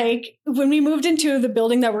 So like when we moved into the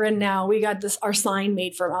building that we're in now, we got our sign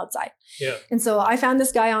made from outside. Yeah. And so I found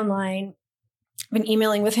this guy online, been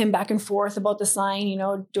emailing with him back and forth about the sign, you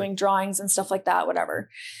know, doing drawings and stuff like that, whatever.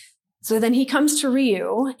 So then he comes to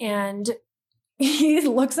RIU and he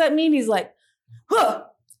looks at me and he's like, huh.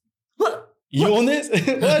 You own this?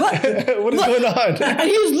 What is going on? And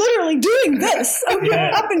he was literally doing this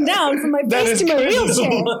up and down from my face to my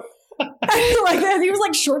wheelchair. Like he was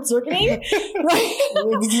like short circuiting.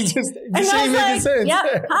 This is just and I was like, sense.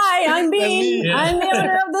 Yep, hi, I'm Bean. I'm the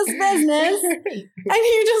owner of this business. And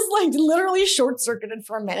he just like literally short circuited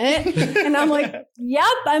for a minute. And I'm like, yep,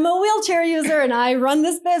 I'm a wheelchair user and I run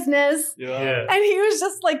this business. Yeah. And he was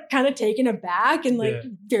just like kind of taken aback and like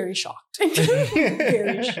very shocked.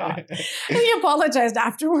 Very shocked. And he apologized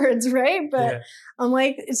afterwards, right? But I'm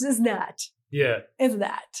like, it's just that. Yeah. It's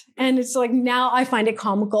that. And it's like, now I find it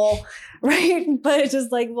comical, right? But it's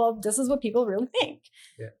just like, well, this is what people really think.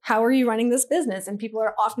 Yeah. How are you running this business? And people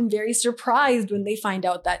are often very surprised when they find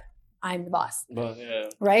out that I'm the boss.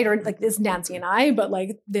 Right? Or like it's Nancy and I, but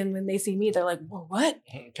like then when they see me, they're like, well, what?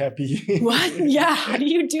 Can't be. What? Yeah. How do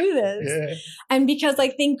you do this? Yeah. And because I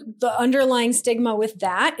think the underlying stigma with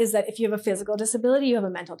that is that if you have a physical disability, you have a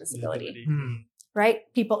mental disability. Right?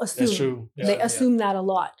 People assume. That's true. Yeah, they assume that a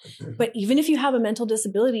lot. But even if you have a mental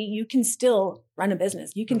disability, you can still run a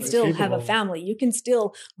business. You can still have a family. You can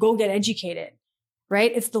still go get educated.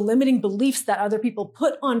 Right? It's the limiting beliefs that other people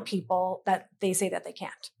put on people that they say that they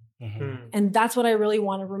can't. And that's what I really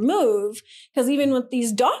want to remove. Because even with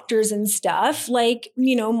these doctors and stuff, like,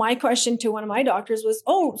 you know, my question to one of my doctors was,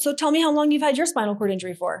 oh, so tell me how long you've had your spinal cord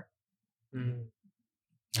injury for?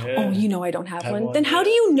 Oh, you know, I don't have one. Then how do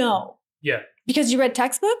you know? Yeah. Because you read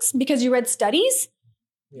textbooks? Because you read studies?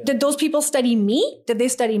 Yeah. Did those people study me? Did they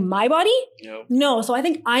study my body? No. So I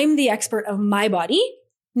think I'm the expert of my body,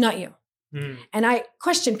 not you. And I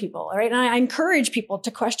question people, all right? And I encourage people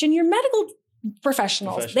to question your medical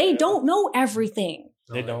professionals. They don't know everything.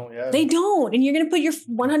 They don't, They don't. And you're going to put your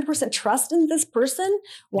 100% trust in this person?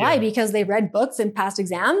 Why? Because they read books and passed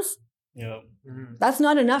exams? That's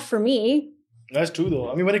not enough for me. That's true, though.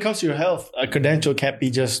 I mean, when it comes to your health, a credential can't be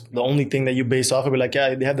just the only thing that you base off of. Be like,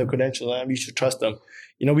 yeah, they have the credential, and you should trust them.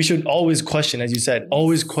 You know, we should always question, as you said,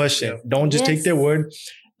 always question. Don't just take their word,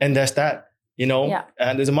 and that's that. You know,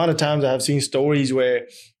 and there's a amount of times I've seen stories where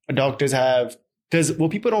doctors have, because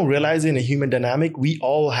what people don't realize in a human dynamic, we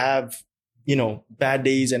all have, you know, bad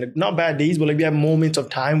days, and not bad days, but like we have moments of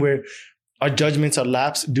time where our judgments are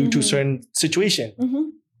lapsed due to a certain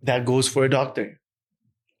situation. That goes for a doctor.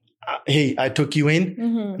 Hey, I took you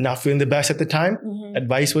in, not feeling the best at the time.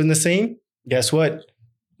 Advice wasn't the same. Guess what?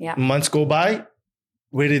 Months go by.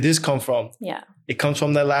 Where did this come from? It comes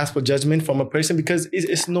from that last judgment from a person because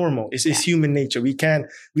it's normal. It's human nature. We can't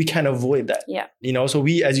avoid that. You know, so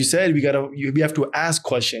we, as you said, we have to ask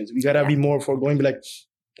questions. We gotta be more forgoing. Be like,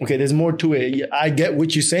 okay, there's more to it. I get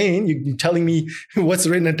what you're saying. You're telling me what's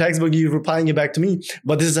written in a textbook. You're replying it back to me.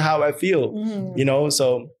 But this is how I feel. You know,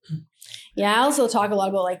 so. Yeah. I also talk a lot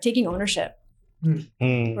about like taking ownership.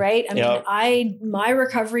 Right. I mean, my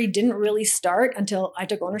recovery didn't really start until I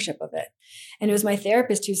took ownership of it. And it was my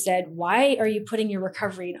therapist who said, why are you putting your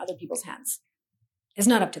recovery in other people's hands? It's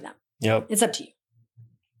not up to them. Yep. It's up to you.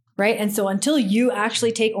 Right. And so until you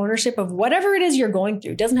actually take ownership of whatever it is you're going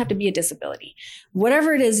through, it doesn't have to be a disability,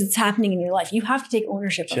 whatever it is that's happening in your life, you have to take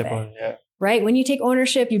ownership of it. Yeah. Right. When you take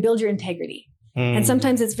ownership, you build your integrity. And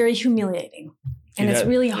sometimes it's very humiliating and it's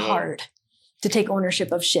really hard to take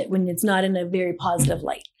ownership of shit when it's not in a very positive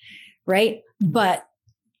light. Right. But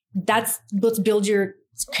that's what's builds your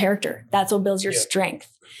character. That's what builds your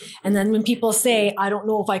strength. And then when people say, I don't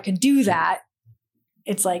know if I could do that,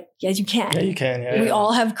 it's like, yes, you can. Yeah, you can. Yeah. We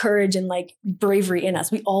all have courage and like bravery in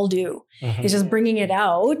us. We all do. It's just bringing it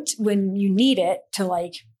out when you need it to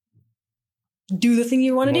like do the thing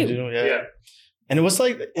you want to do. Yeah. And it was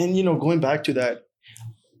like, and you know, going back to that,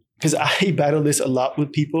 because I battle this a lot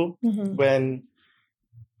with people when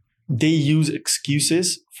they use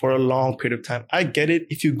excuses for a long period of time. I get it.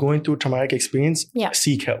 If you're going through a traumatic experience,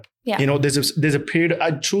 seek help. Yeah. You know, there's a period,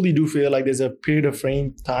 I truly do feel like there's a period of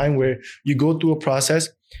time where you go through a process.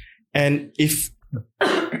 And if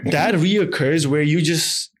that reoccurs where you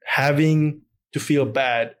just having to feel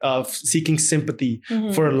bad, of seeking sympathy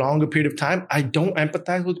for a longer period of time, I don't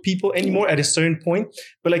empathize with people anymore at a certain point.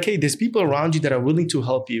 But like, hey, there's people around you that are willing to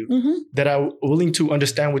help you, that are willing to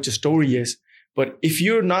understand what your story is. But if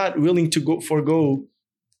you're not willing to forego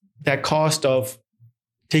that cost of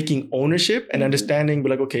taking ownership and understanding,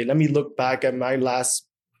 like, okay, let me look back at my last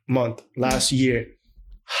month, last year.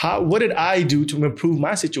 What did I do to improve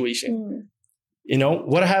my situation? You know,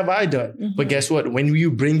 what have I done? But guess what? When you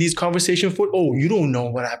bring these conversations forward, oh, you don't know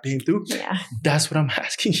what I've been through. Yeah. That's what I'm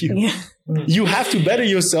asking you. Yeah. You have to better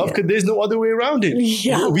yourself because there's no other way around it.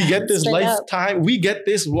 Yeah. We get this lifetime. We get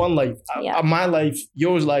this one life. My life,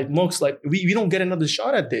 yours life, Mook's life. We don't get another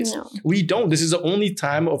shot at this. No. We don't. This is the only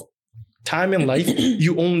time in life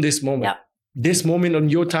you own this moment. Yeah. This moment on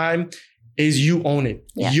your time is you own it.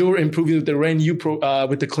 Yeah. You're improving with the rent,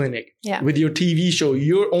 with the clinic, with your TV show.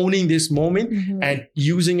 You're owning this moment and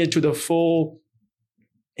using it to the full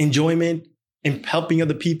enjoyment and helping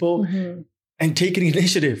other people and taking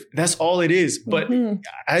initiative. That's all it is. But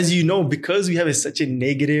as you know, because we have such a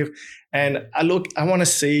negative and I want to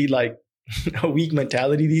say like a weak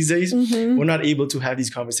mentality these days, we're not able to have these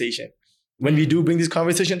conversations. When we do bring this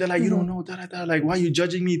conversation, they're like, you don't know, like, why are you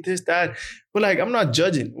judging me, this, that? But like, I'm not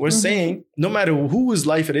judging. We're saying no matter whose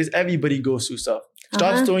life it is, everybody goes through stuff.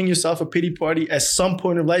 Stop throwing yourself a pity party. At some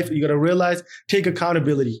point of life, you got to realize, take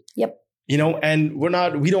accountability. Yep. You know, and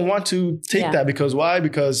we don't want to take that because why?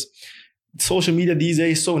 Because social media these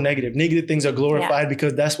days is so negative. Negative things are glorified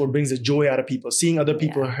because that's what brings the joy out of people. Seeing other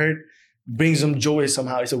people hurt brings them joy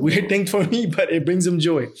somehow. It's a weird thing for me, but it brings them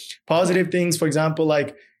joy. Positive things, for example,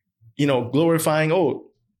 like, you know, glorifying, oh,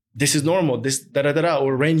 this is normal, this,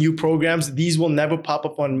 or REN-U programs. These will never pop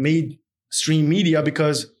up on mainstream media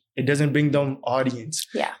because it doesn't bring them audience.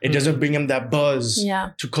 Yeah. It doesn't bring them that buzz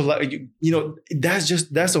to collect. You know, that's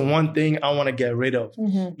the one thing I want to get rid of.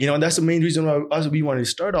 You know, and that's the main reason why we wanted to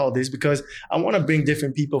start all this, because I want to bring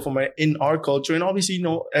different people in our culture. And obviously, you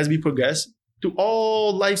know, as we progress to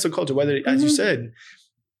all lives of culture, whether, as you said,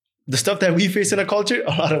 the stuff that we face in a culture,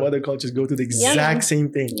 a lot of other cultures go through the exact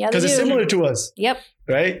same thing because it's similar to us. Yep.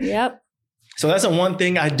 Right? Yep. So that's the one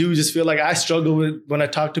thing I do just feel like I struggle with when I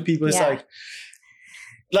talk to people. It's like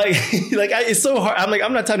it's so hard.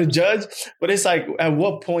 I'm not trying to judge, but it's like, at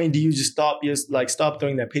what point do you just stop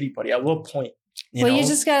throwing that pity party? At what point? You know? You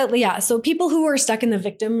just got So people who are stuck in the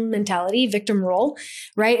victim mentality, victim role,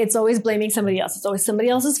 right? It's always blaming somebody else. It's always somebody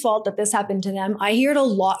else's fault that this happened to them. I hear it a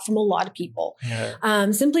lot from a lot of people,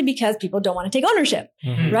 simply because people don't want to take ownership,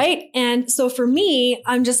 right? And so for me,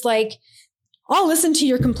 I'm just like, I'll listen to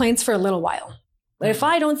your complaints for a little while. But if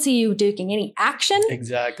I don't see you taking any action,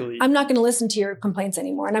 I'm not going to listen to your complaints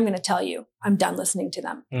anymore. And I'm going to tell you, I'm done listening to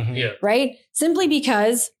them, right? Simply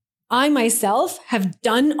because I myself have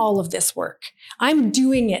done all of this work. I'm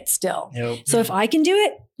doing it still. Yep. So if I can do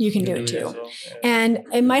it, you can do it too. Well. Yeah. And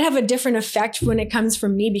it might have a different effect when it comes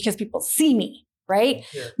from me because people see me, right?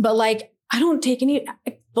 Yeah. But like, I don't take any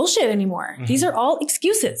bullshit anymore. These are all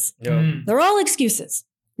excuses. They're all excuses.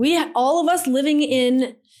 All of us living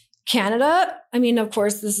in Canada, I mean, of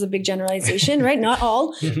course, this is a big generalization, right? Not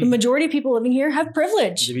all. The majority of people living here have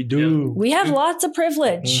privilege. We do. We have lots of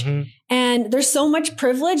privilege. And there's so much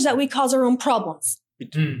privilege that we cause our own problems.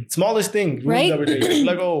 Smallest thing, right?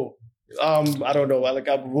 Like, I don't know. Like,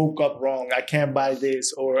 I woke up wrong. I can't buy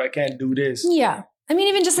this or I can't do this. Yeah. I mean,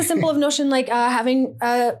 even just a simple of notion like having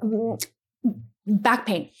back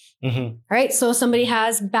pain. Mm-hmm. Right. So somebody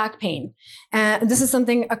has back pain. And this is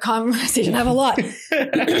something, a conversation I have a lot.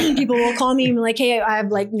 People will call me and be like, hey, I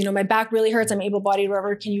have like, my back really hurts. I'm able-bodied,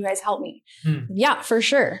 whatever. Can you guys help me? Yeah, for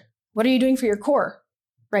sure. What are you doing for your core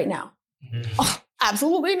right now? Oh,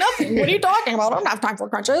 absolutely nothing. What are you talking about? I don't have time for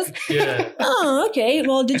crunches. Yeah. Oh, okay.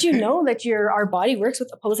 Well, did you know that our body works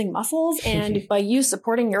with opposing muscles, and by you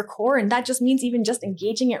supporting your core, and that just means even just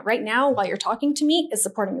engaging it right now while you're talking to me is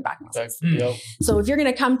supporting your back muscles. Yep. So if you're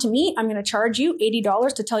going to come to me, I'm going to charge you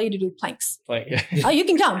 $80 to tell you to do planks. Yeah. Oh, you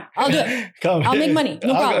can come. I'll do it. Come. I'll make money.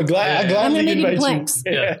 No problem. I'm going to make you do planks.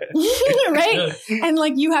 Yeah. Right? And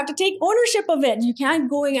like, you have to take ownership of it. You can't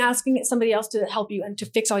go and asking somebody else to help you and to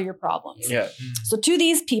fix all your problems. Yeah. So to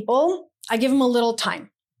these people, I give them a little time,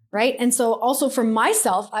 right? And so also for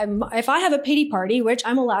myself, if I have a pity party, which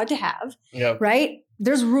I'm allowed to have, right?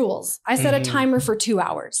 There's rules. I set a timer for 2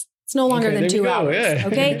 hours. It's no longer than 2 hours. Yeah.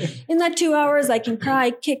 Okay. In that 2 hours, I can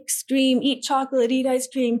cry, kick, scream, eat chocolate, eat ice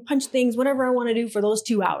cream, punch things, whatever I want to do for those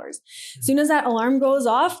 2 hours. As soon as that alarm goes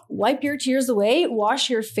off, wipe your tears away, wash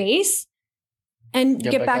your face, and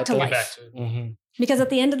get back to life. Because at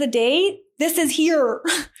the end of the day, this is here,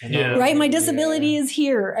 right? My disability is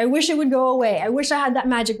here. I wish it would go away. I wish I had that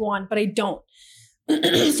magic wand, but I don't.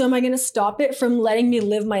 So am I going to stop it from letting me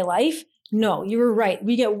live my life? No, you were right.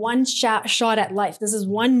 We get one shot at life. This is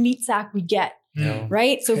one meat sack we get,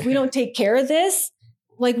 right? So if we don't take care of this,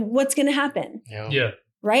 like, what's going to happen? Yeah.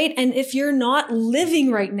 Right? And if you're not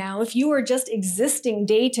living right now, if you are just existing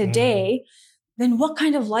day to day, then what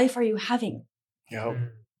kind of life are you having?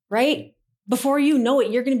 Right? Before you know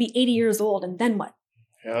it, you're going to be 80 years old. And then what?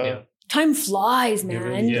 Time flies,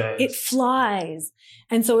 man. It flies.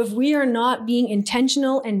 And so if we are not being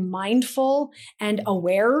intentional and mindful and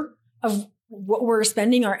aware of what we're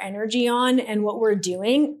spending our energy on and what we're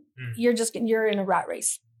doing, you're in a rat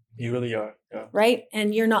race. You really are. Yeah. Right?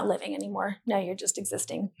 And you're not living anymore. Now you're just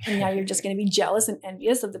existing. And now you're just going to be jealous and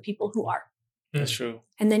envious of the people who are. That's true.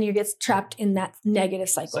 And then you get trapped in that negative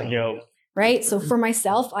cycle. Right? So for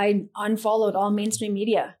myself, I unfollowed all mainstream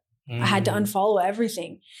media. I had to unfollow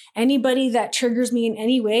everything. Anybody that triggers me in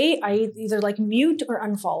any way, I either like mute or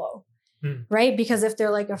unfollow. Right? Because if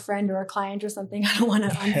they're like a friend or a client or something, I don't want to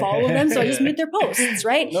unfollow them. So I just mute their posts,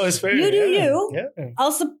 right? No, it's fair. You do you. Yeah.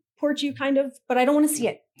 I'll support you kind of, but I don't want to see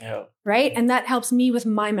it. Yeah. Right? And that helps me with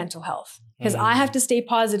my mental health because I have to stay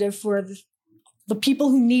positive for the people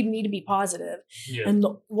who need me to be positive. Yeah. And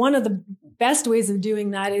one of the best ways of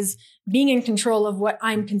doing that is being in control of what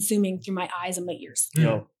I'm consuming through my eyes and my ears.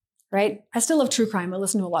 Yeah. Right? I still love true crime. I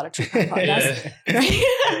listen to a lot of true crime podcasts.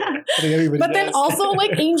 Right? But then also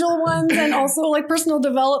like angel ones and also like personal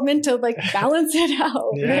development to like balance it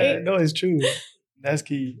out. Yeah, right? No, it's true. That's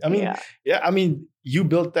key. I mean, I mean, you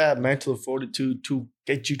built that mental fortitude to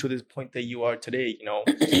get you to this point that you are today,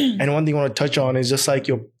 And one thing I want to touch on is just like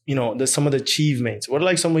your, some of the achievements. What are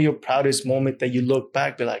like some of your proudest moments that you look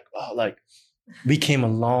back, be like, oh, like we came a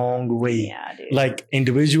long way, like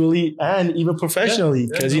individually and even professionally.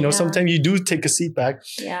 Because, sometimes you do take a seat back,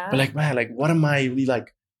 but like, man, like, what am I really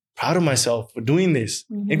like proud of myself for doing this?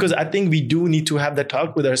 Because I think we do need to have that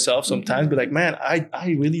talk with ourselves sometimes, be like, man,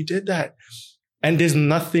 I really did that. And there's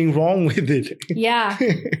nothing wrong with it. Yeah.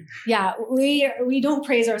 Yeah. We don't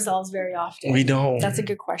praise ourselves very often. We don't. That's a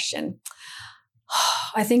good question.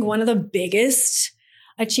 I think one of the biggest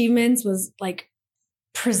achievements was like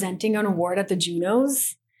presenting an award at the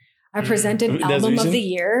Junos. I presented Album of the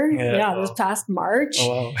Year. Yeah, this past March. Oh,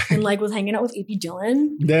 wow. And like was hanging out with AP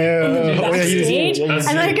Dillon. Backstage. And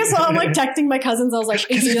I guess I'm like texting my cousins. I was like,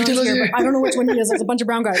 AP Dillon's here, but I don't know which one he is. There's a bunch of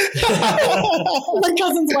brown guys. My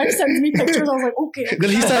cousin's wife sends me pictures. I was like, okay. Then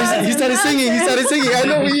he started singing. I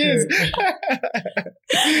know who he is.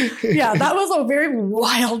 Yeah, that was a very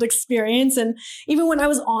wild experience. And even when I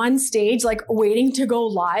was on stage, like waiting to go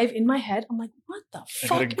live in my head, I'm like, what the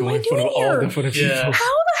fuck am I doing here? How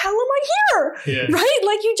the hell am I here? Right?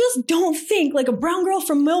 Like you just don't think like a brown girl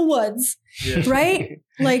from Millwoods, right?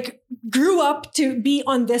 Like grew up to be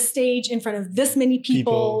on this stage in front of this many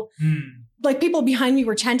people. Like people behind me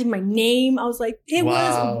were chanting my name. I was like, it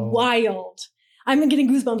was wild. I'm getting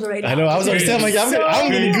goosebumps right now. I know. I was already saying, like,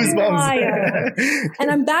 I'm getting goosebumps. And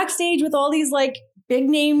I'm backstage with all these like big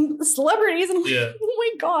name celebrities. And I'm like, oh my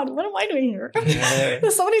God, what am I doing here?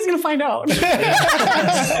 Somebody's going to find out.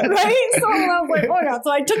 Right? So I was like, oh God.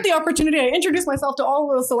 So I took the opportunity. I introduced myself to all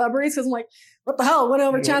of those celebrities because I'm like, what the hell?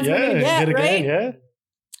 Whatever chance am I going to get, right?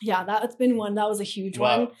 Yeah, that's been one. That was a huge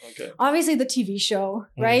one. Okay. Obviously the TV show,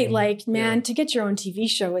 right? Like, man, to get your own TV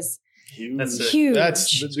show is Huge. That's it. Huge.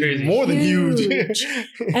 That's crazy. more than huge.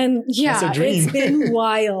 And yeah, That's a dream. it's been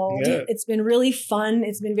wild. Yeah. It's been really fun.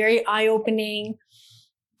 It's been very eye-opening.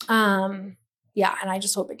 Yeah, and I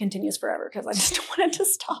just hope it continues forever because I just don't want it to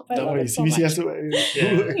stop. I Don't love worry, it so CBC much. has to.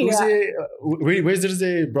 Where's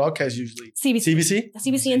the broadcast usually? CBC. CBC?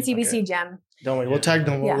 CBC and CBC Okay. Gem. Don't worry, we'll tag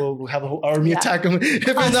them. Yeah. We'll have a whole army Yeah. attack them. If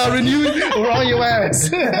it's not renewed, we're on your ass.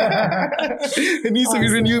 It needs to be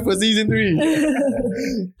Awesome. renewed for season 3.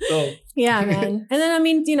 So, Yeah, man. And then, I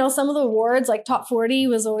mean, you know, some of the awards, like Top 40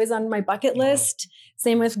 was always on my bucket list.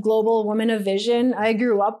 Same with Global Woman of Vision. I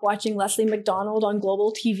grew up watching Leslie McDonald on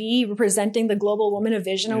Global TV representing the Global Woman of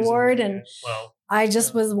Vision Award. And Wow. I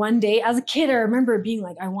just was one day, as a kid, I remember being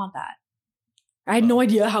like, I want that. I had no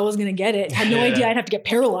idea how I was going to get it. I had no Yeah. idea I'd have to get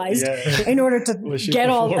paralyzed yeah. in order to Well, she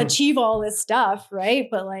performed. achieve all this stuff. Right.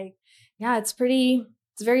 But like, yeah, it's very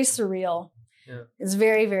surreal. Yeah. It's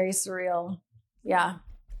very, very surreal. Yeah.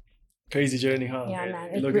 Crazy journey, huh? Yeah, man.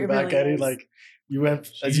 You're It looking back really at it, is. like you went,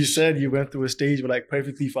 as you said, you went through a stage where like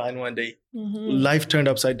perfectly fine one day. Mhm. Life turned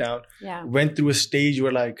upside down. Yeah. Went through a stage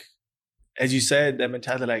where like, as you said, that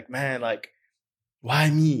mentality, like, man, like,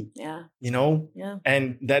 why me? Yeah. You know? Yeah.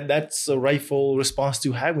 And that's a rightful response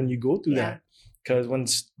to have when you go through Yeah. that. Because when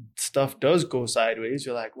stuff does go sideways,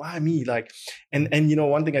 you're like, why me? Like, and you know,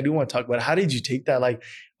 one thing I do want to talk about, how did you take that? Like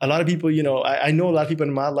a lot of people, you know, I know a lot of people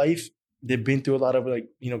in my life, they've been through a lot of like,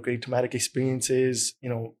 you know, great traumatic experiences, you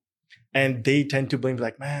know, and they tend to blame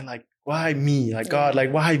like, man, like, why me? Like God,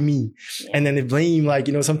 like why me? Yeah. And then they blame, like,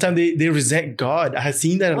 you know, sometimes they resent God. I have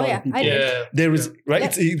seen that in a Oh, lot yeah. of people. I did. Yeah. There was right. Yeah,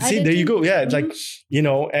 See, I did there you too. go. Yeah, it's Mhm. like, you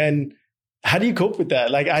know, and how do you cope with that?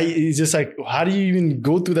 Like, it's just like, how do you even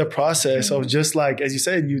go through that process of just like, as you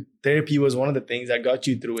said, therapy was one of the things that got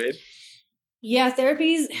you through it. Yeah,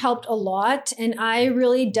 therapy's helped a lot. And I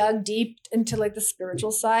really dug deep into like the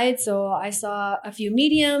spiritual side. So I saw a few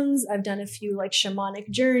mediums. I've done a few like shamanic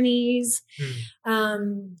journeys,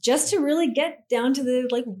 just to really get down to the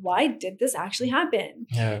like, why did this actually happen?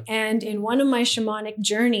 Yeah. And in one of my shamanic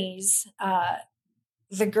journeys,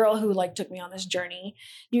 the girl who like took me on this journey,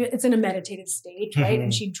 it's in a meditative state, right? Mhm.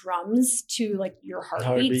 And she drums to like your heartbeat.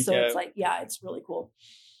 Heartbeat, So yeah. it's like, yeah, it's really cool.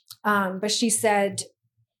 But she said,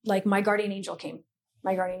 like, my guardian angel came.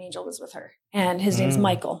 My guardian angel was with her, and his name's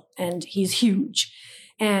Michael, and he's huge.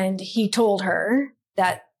 And he told her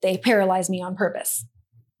that they paralyzed me on purpose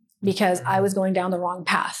because I was going down the wrong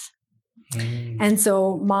path. And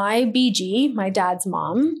so my BG, my dad's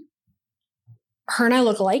mom, her and I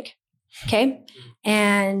look alike. Okay.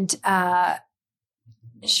 And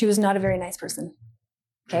she was not a very nice person.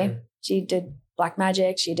 Okay. She did black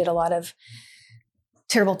magic. She did a lot of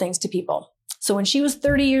terrible things to people. So when she was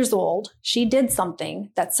 30 years old, she did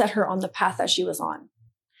something that set her on the path that she was on.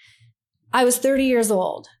 I was 30 years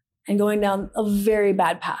old and going down a very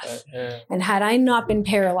bad path. And had I not been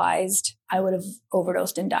paralyzed, I would have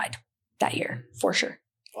overdosed and died that year, for sure.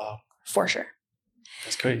 Wow. For sure.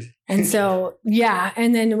 That's crazy. And so, yeah.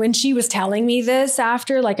 And then when she was telling me this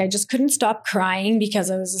after, like, I just couldn't stop crying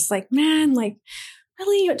because I was just like, man, like,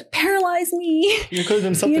 really, you had to paralyze me. You could have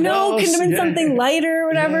done something else. Could have been Yeah. something lighter or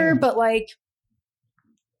whatever. Yeah. But like,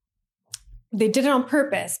 they did it on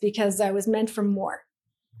purpose because I was meant for more.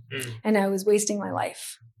 And I was wasting my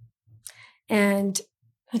life. And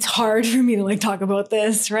it's hard for me to like talk about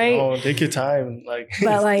this, right? Oh, take your time. Like,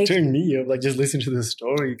 But, like- turn me up. Like, just listen to the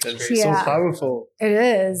story because it's Yeah. so powerful. It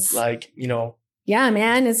is. Like, you know, Yeah,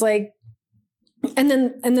 man. It's like, and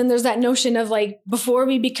then there's that notion of like, before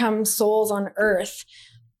we become souls on earth,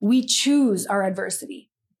 we choose our adversity.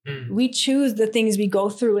 We choose the things we go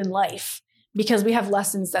through in life because we have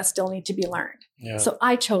lessons that still need to be learned. yeah, So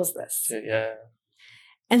I chose this. yeah.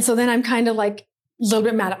 And so then I'm kind of like a little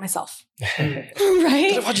bit mad at myself. Right?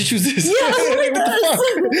 Why'd you choose this? Yeah, Like, like what this. the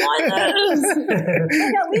fuck? Like,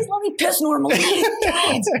 at least let me piss normally.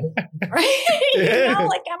 God. Right? Yeah. You know,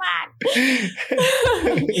 like, come on.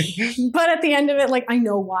 But at the end of it, like, I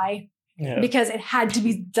know why. Yeah. Because it had to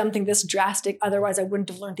be something this drastic. Otherwise, I wouldn't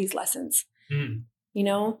have learned these lessons. You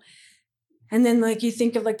know? And then like you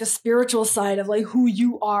think of like the spiritual side of like who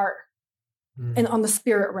you are and on the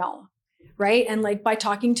spirit realm. Right. And like by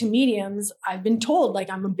talking to mediums, I've been told like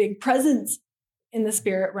I'm a big presence in the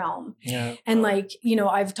spirit realm. Yeah. And like, you know,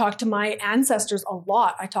 I've talked to my ancestors a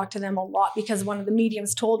lot. I talk to them a lot because one of the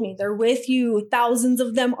mediums told me they're with you. Thousands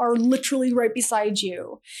of them are literally right beside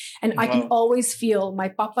you. And I can Wow. always feel my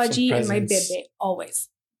papaji Some and my presence. bebe. Always.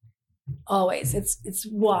 It's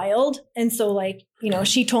wild. And so like, you know,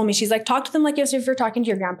 she told me, she's like, talk to them like as if you're talking to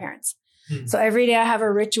your grandparents. So every day I have a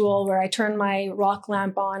ritual where I turn my rock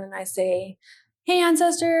lamp on and I say, hey,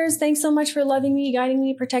 ancestors, thanks so much for loving me, guiding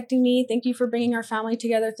me, protecting me. Thank you for bringing our family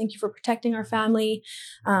together. Thank you for protecting our family.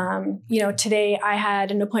 Today I had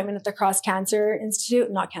an appointment at the Cross Cancer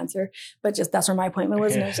Institute, not cancer, but just that's where my appointment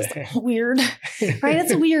was. And it was just like, weird, right?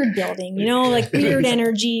 It's a weird building, like weird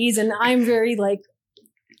energies. And I'm very like,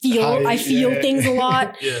 I feel things a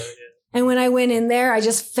lot. Yeah. And when I went in there, I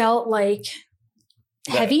just felt like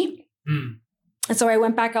heavy. And so I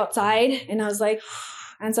went back outside and I was like,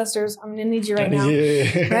 ancestors, I'm going to need you right now,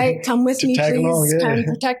 right? Come with me, please. Come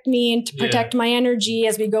protect me and to protect my energy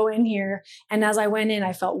as we go in here. And as I went in,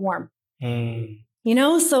 I felt warm,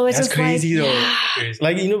 so it's just crazy like, though. Crazy.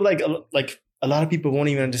 Like a lot of people won't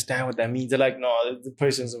even understand what that means. They're like, no, the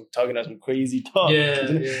person's talking about some crazy talk.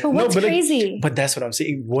 But what's crazy? But that's what I'm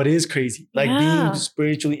saying. What is crazy? Like being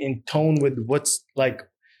spiritually in tone with what's like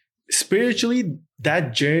spiritually,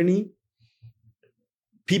 that journey,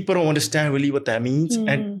 people don't understand really what that means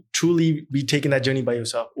and truly be taking that journey by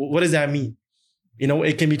yourself. What does that mean?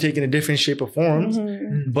 It can be taken in different shape or forms,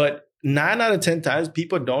 but 9 out of 10 times,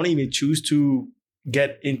 people don't even choose to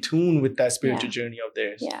get in tune with that spiritual journey of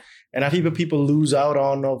theirs. Yeah. And I think people lose out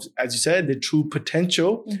on, as you said, the true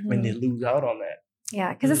potential when they lose out on that.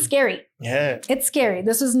 Yeah, because it's scary. Yeah. It's scary.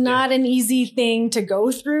 This is not an easy thing to go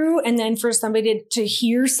through. And then for somebody to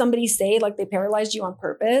hear somebody say like they paralyzed you on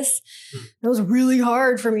purpose, it was really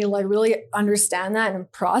hard for me to like really understand that and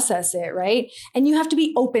process it, right? And you have to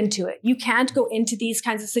be open to it. You can't go into these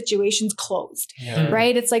kinds of situations closed,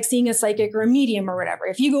 right? It's like seeing a psychic or a medium or whatever.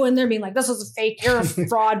 If you go in there being like, this is a fake, you're a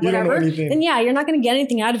fraud, whatever, then you're not going to get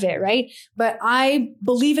anything out of it, right? But I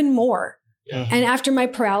believe in more. And after my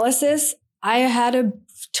paralysis, I had a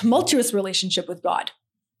tumultuous relationship with God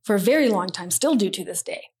for a very long time, still do to this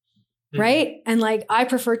day, right? And like, I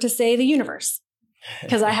prefer to say the universe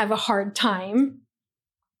because I have a hard time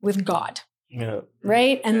with God,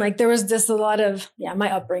 right? And like, there was just a lot of,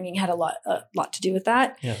 my upbringing had a lot to do with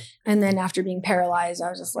that. Yeah. And then after being paralyzed, I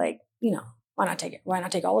was just like, why not take it? Why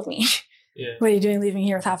not take all of me? What are you doing leaving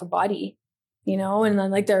here with half a body? And then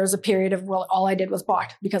like, there was a period of, well, all I did was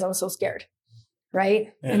bought because I was so scared.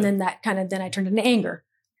 Right. Yeah. And then that then I turned into anger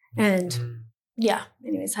and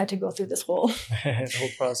anyways, had to go through this whole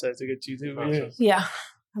process to get you through. Yeah.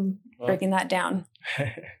 I'm breaking that down.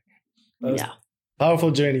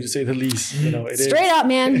 Powerful journey to say the least. It straight up,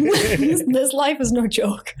 man. This life is no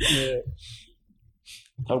joke. Yeah.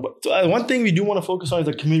 So one thing we do want to focus on is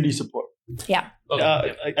the community support. Yeah.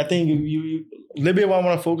 I think you a little bit what I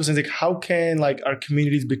want to focus on is like how can like our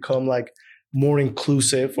communities become like more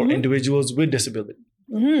inclusive for individuals with disability.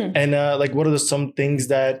 And like what are some things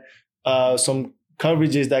that some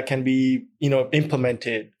coverages that can be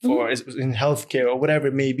implemented for in healthcare or whatever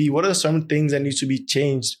it may be? What are some things that need to be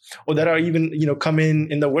changed or that are even come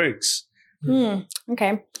in the works?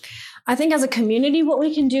 Okay, I think as a community, what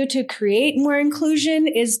we can do to create more inclusion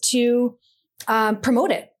is to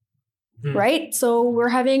promote it, right? So we're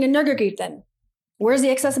having a Nurgagate then. Where's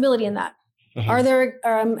the accessibility in that? Are there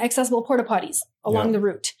accessible porta potties along the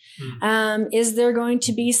route? Is there going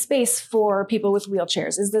to be space for people with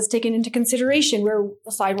wheelchairs? Is this taken into consideration where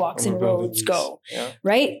sidewalks and roads go?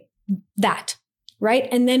 Right? That, right?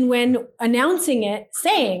 And then when announcing it,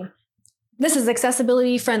 saying, this is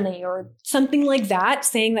accessibility friendly or something like that,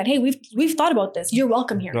 saying that, hey, we've thought about this. You're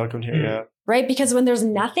welcome here. Welcome here, yeah. Right? Because when there's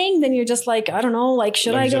nothing, then you're just like, I don't know, like,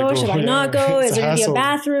 should I go? Should I not go? Is there going to be a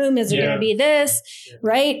bathroom? Is there going to be this?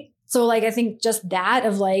 Right? So like, I think just that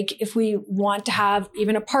of like, if we want to have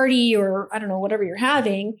even a party or I don't know, whatever you're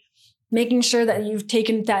having, making sure that you've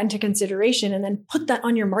taken that into consideration and then put that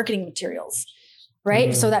on your marketing materials,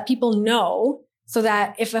 right? So that people know, so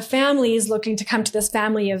that if a family is looking to come to this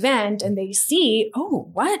family event and they see, oh,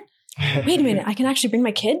 what? Wait a minute, I can actually bring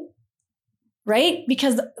my kid, right?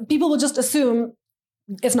 Because people will just assume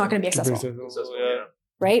it's not going to be accessible,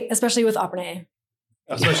 right? Especially with apnea.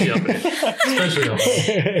 Especially up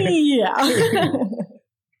Yeah.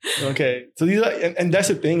 Okay. So these are, and that's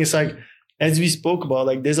the thing. It's like, as we spoke about,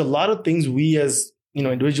 like there's a lot of things we as,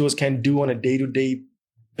 individuals can do on a day-to-day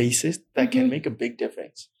basis that can make a big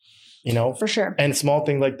difference, For sure. And small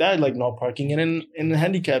things like that, like not parking in a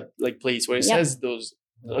handicap like place where it says those,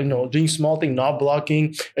 doing small thing, not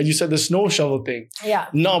blocking, as you said, the snow shovel thing. Yeah.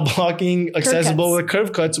 Not blocking accessible with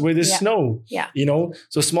curve cuts where there's snow. Yeah.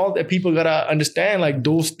 So small people gotta understand like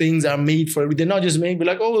those things are made for, they're not just made, but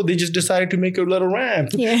like, oh, they just decided to make a little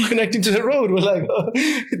ramp connecting to the road. We're like,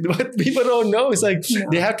 what people don't know. It's like,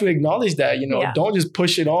 they have to acknowledge that, don't just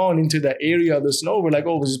push it on into the area of the snow. We're like,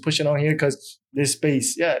 oh, we'll just push it on here because there's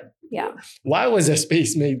space. Yeah. Yeah. Why was there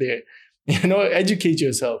space made there? Educate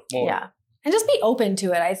yourself more. Yeah. And just be open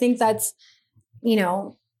to it. I think that's,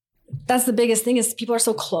 that's the biggest thing is people are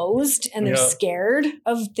so closed and they're scared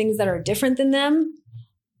of things that are different than them.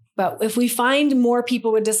 But if we find more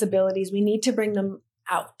people with disabilities, we need to bring them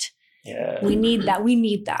out. Yeah. We need that. We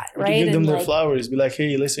need that, right? Give them their flowers. Be like,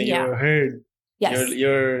 hey, listen, you're heard. Yes.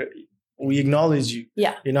 We acknowledge you.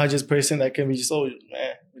 Yeah. You're not just a person that can be just, oh,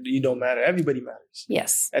 man, you don't matter. Everybody matters.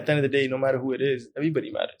 Yes. At the end of the day, no matter who it is,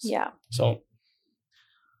 everybody matters. Yeah. So.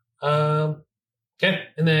 Okay.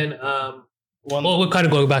 And then, we'll kind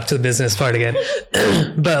of go back to the business part again.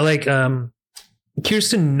 But like,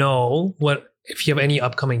 curious to know if you have any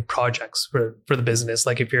upcoming projects for the business,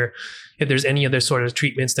 like if there's any other sort of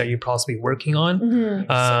treatments that you're possibly working on.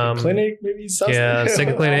 Second clinic, maybe something. Yeah,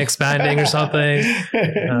 second clinic expanding or something.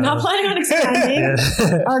 Not planning on expanding.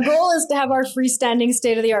 Our goal is to have our freestanding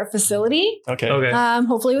state-of-the-art facility. Okay.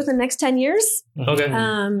 Hopefully within the next 10 years. Okay.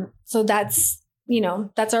 So that's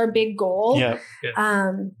our big goal. Yeah.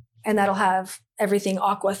 And that'll have everything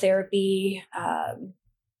aqua therapy,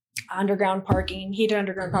 underground parking, heated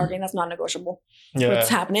underground parking. That's not negotiable. What's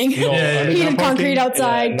happening? Heated concrete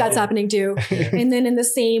outside. That's happening too. And then on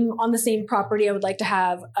the same property, I would like to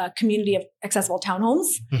have a community of accessible townhomes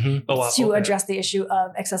to address the issue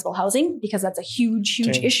of accessible housing, because that's a huge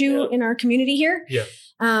issue in our community here.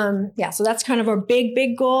 So that's kind of our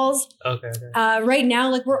big goals. Right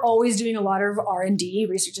now, like we're always doing a lot of R&D,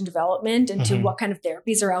 research and development into what kind of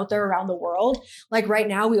therapies are out there around the world. Like right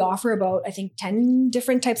now we offer about, I think, 10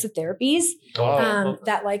 different types of therapies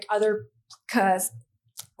that like other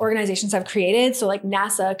organizations have created. So like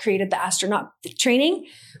NASA created the astronaut training,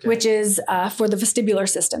 which is for the vestibular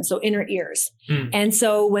system, so inner ears. And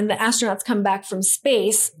so when the astronauts come back from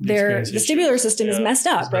space, their vestibular system is messed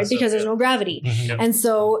up, right? Because there's no gravity. And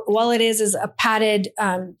so while it is a padded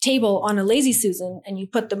table on a lazy Susan, and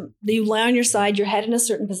you lie on your side, your head in a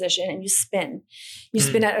certain position, and you spin. You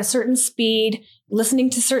spin at a certain speed, listening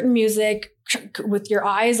to certain music, with your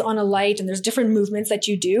eyes on a light, and there's different movements that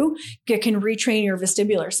you do that can retrain your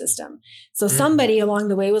vestibular system. So somebody along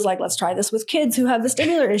the way was like, let's try this with kids who have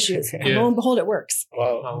vestibular issues. And lo and behold, it works.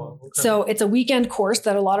 Wow. So it's a weekend course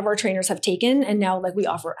that a lot of our trainers have taken. And now like we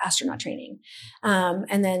offer astronaut training.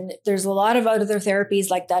 And then there's a lot of other therapies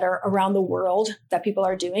like that are around the world that people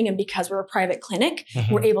are doing. And because we're a private clinic,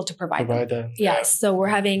 we're able to provide them. Yes. So we're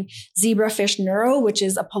having Zebrafish Neuro, which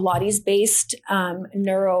is a Pilates-based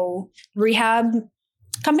neuro rehab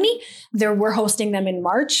company. We're hosting them in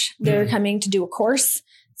March. They're coming to do a course.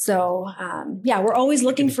 So we're always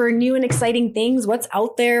looking for new and exciting things. What's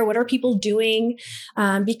out there? What are people doing?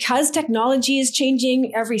 Because technology is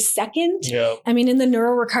changing every second. I mean, in the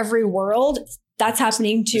neuro recovery world, that's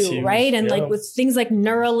happening too, right? And like with things like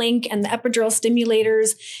Neuralink and the epidural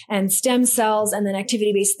stimulators and stem cells and then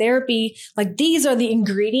activity-based therapy, like these are the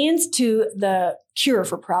ingredients to the cure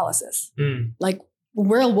for paralysis. Like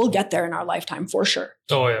we'll get there in our lifetime for sure.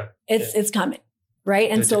 Oh yeah. It's coming.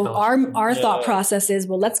 Right. And so our thought process is,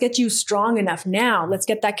 well, let's get you strong enough now. Let's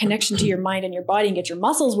get that connection to your mind and your body and get your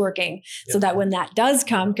muscles working so that when that does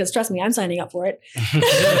come, because trust me, I'm signing up for it.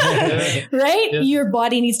 Right. Yeah. Your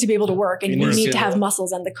body needs to be able to work, and you need to have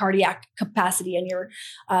muscles and the cardiac capacity and your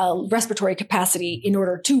respiratory capacity in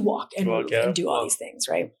order to walk and move and do all these things.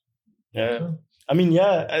 Right. Yeah. I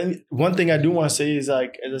mean, one thing I do want to say is,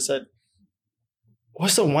 like, as I said,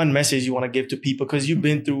 what's the one message you want to give to people? Because you've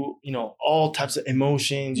been through, all types of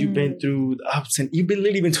emotions. You've been through the ups, and you've been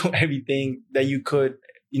literally been through everything that you could,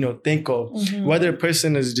 think of, whether a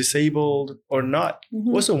person is disabled or not.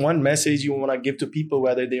 What's the one message you want to give to people,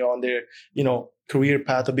 whether they're on their, career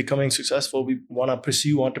path of becoming successful, we want to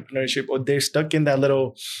pursue entrepreneurship, or they're stuck in that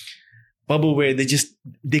little bubble where they get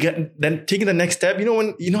then taking the next step.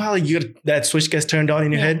 When how like that switch gets turned on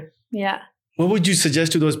in your head. Yeah. What would you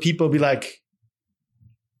suggest to those people? Be like,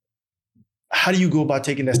 how do you go about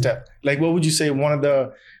taking that step? Like, what would you say one of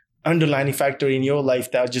the underlining factor in your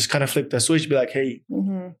life that just kind of flip the switch? Be like, hey,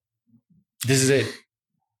 this is it.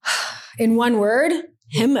 In one word,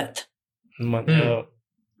 himmat.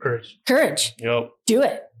 Courage. Yep. Do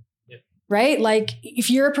it. Yep. Right? Like, if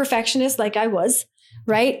you're a perfectionist like I was,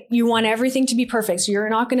 right? You want everything to be perfect. So you're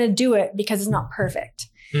not going to do it because it's not perfect.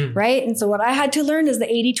 Right? And so what I had to learn is the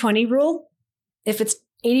 80-20 rule. If it's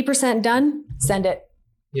 80% done, send it.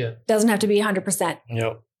 Yeah. Doesn't have to be 100%.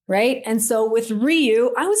 Yep. Right. And so with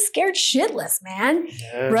Ryu, I was scared shitless, man.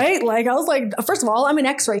 Yeah. Right. Like, I was like, first of all, I'm an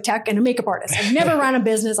X-ray tech and a makeup artist. I've never ran a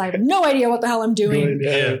business. I have no idea what the hell I'm doing.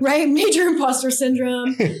 Right. Major imposter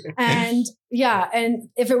syndrome. And and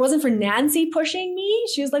if it wasn't for Nancy pushing me,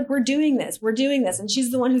 she was like, we're doing this. And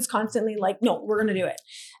she's the one who's constantly like, no, we're going to do it.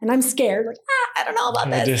 And I'm scared. Like, I don't know about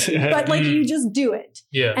this. But like, you just do it.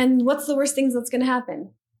 Yeah. And what's the worst thing that's going to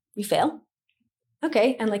happen? You fail.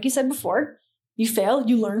 Okay. And like you said before, you fail,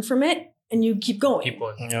 you learn from it, and you keep going.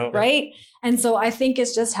 Right? And so I think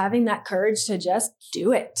it's just having that courage to just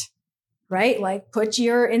do it. Right? Like put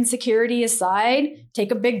your insecurity aside,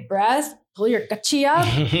 take a big breath, pull your gachi up,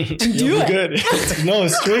 and do it. Good. No,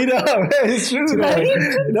 straight up. It's true. Right?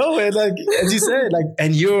 No, and like as you said, like,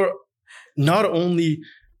 and you're not only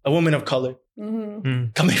a woman of color,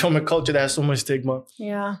 coming from a culture that has so much stigma.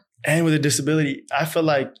 Yeah. And with a disability, I feel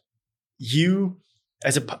like you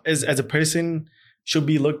as a person should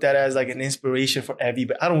be looked at as like an inspiration for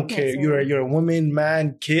everybody. I don't care. You're a woman,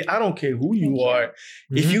 man, kid. I don't care who you are.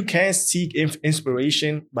 If you can't seek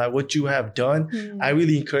inspiration by what you have done, I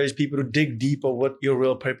really encourage people to dig deep on what your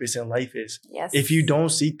real purpose in life is. Yes. If you don't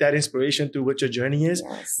seek that inspiration through what your journey is,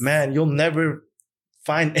 man, you'll never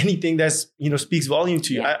find anything that's, speaks volume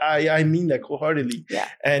to you. I mean that wholeheartedly. Yeah.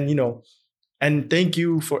 And, and thank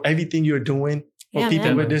you for everything you're doing for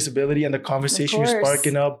people with disability and the conversation you're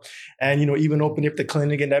sparking up, and even opening up the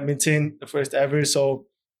clinic in Edmonton, the first ever. So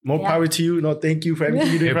more power to you. Thank you for everything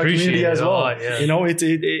you're doing for our community as well.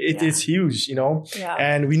 It's huge.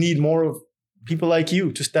 And we need more of people like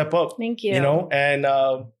you to step up. Thank you. And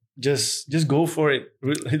just go for it.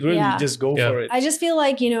 Really, just go for it. I just feel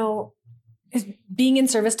like being in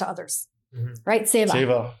service to others, right?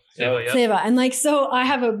 Seva. And like, so I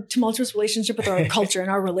have a tumultuous relationship with our culture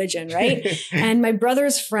and our religion, right? And my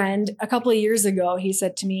brother's friend, a couple of years ago, he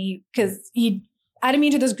said to me, because he added me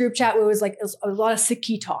into this group chat where it was a lot of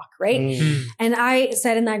Sikhi talk, right? And I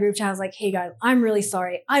said in that group chat, I was like, hey guys, I'm really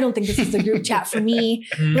sorry. I don't think this is the group chat for me,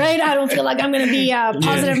 right? I don't feel like I'm going to be a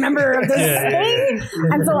positive member of this thing.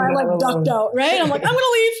 And so I like ducked out, right? I'm like, I'm going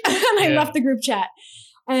to leave. And I left the group chat.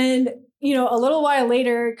 And a little while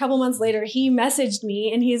later, a couple months later, he messaged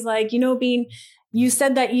me and he's like, Bean, you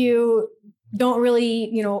said that you don't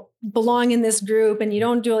really, belong in this group and you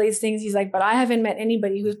don't do all these things. He's like, but I haven't met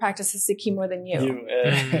anybody who's practices Sikhi more than you.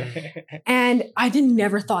 And I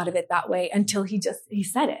never thought of it that way until he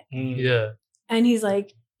said it. Yeah. And he's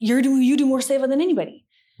like, you do more seva than anybody.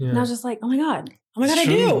 Yeah. And I was just like, oh my God, I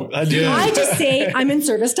do. I just say I'm in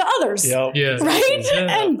service to others. Right?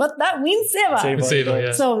 Yeah. But that means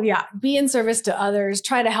seva. So be in service to others.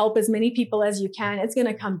 Try to help as many people as you can. It's going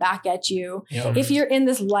to come back at you. If you're in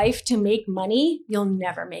this life to make money, you'll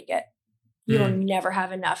never make it. You'll never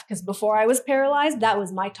have enough. Because before I was paralyzed, that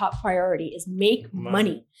was my top priority, is make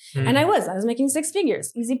money. And I was making 6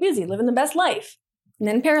 figures, easy peasy, living the best life. And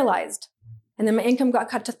then paralyzed. And then my income got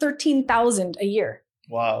cut to $13,000 a year.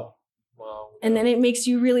 Wow. And then it makes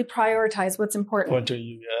you really prioritize what's important.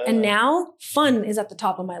 And now fun is at the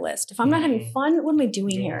top of my list. If I'm not having fun, what am I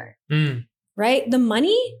doing here? Right? The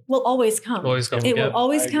money will always come. It will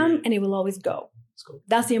always come and it will always go.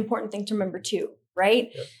 That's the important thing to remember too.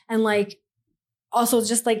 Right? And like, also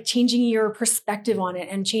just like changing your perspective on it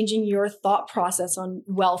and changing your thought process on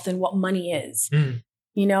wealth and what money is.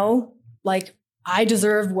 Like, I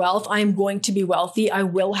deserve wealth. I'm going to be wealthy. I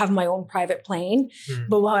will have my own private plane.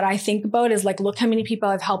 But what I think about is like, look how many people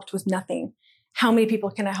I've helped with nothing. How many people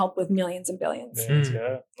can I help with millions and billions? That's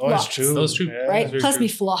true. That's true. Right? Plus me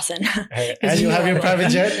flossing. And you have your private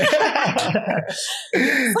jet.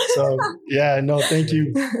 So thank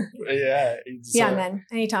you. Man.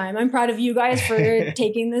 Anytime. I'm proud of you guys for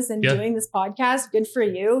taking this and doing this podcast. Good for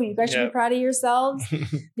you. You guys should be proud of yourselves.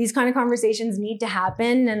 These kind of conversations need to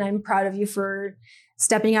happen. And I'm proud of you for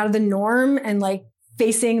stepping out of the norm and like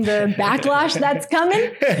facing the backlash that's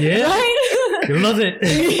coming. Right? You love it.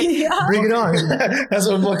 Bring it on. That's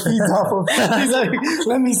what Buck feeds off of. He's like,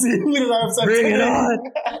 let me see. Bring it on.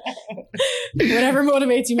 Whatever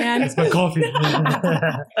motivates you, man. It's my coffee.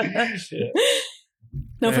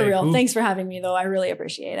 No, for real. Cool. Thanks for having me, though. I really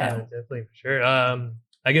appreciate it. Definitely, for sure.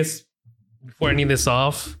 I guess before ending this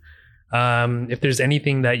off, if there's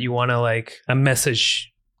anything that you want to a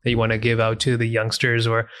message that you want to give out to the youngsters,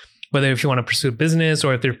 or whether if you want to pursue business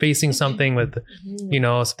or if they're facing something with,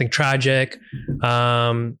 something tragic,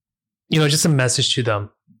 just a message to them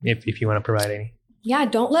if you want to provide any. Yeah.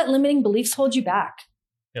 Don't let limiting beliefs hold you back.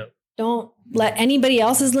 Yeah. Don't let anybody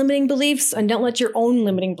else's limiting beliefs and don't let your own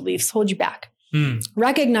limiting beliefs hold you back.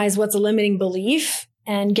 Recognize what's a limiting belief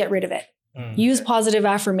and get rid of it. Use positive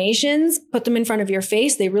affirmations, put them in front of your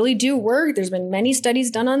face. They really do work. There's been many studies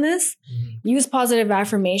done on this. Use positive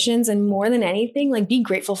affirmations, and more than anything, be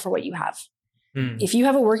grateful for what you have. If you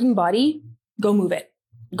have a working body, go move it.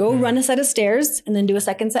 Go run a set of stairs and then do a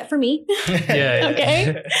second set for me.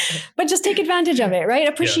 Okay. But just take advantage of it, right?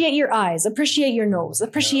 Appreciate your eyes, appreciate your nose,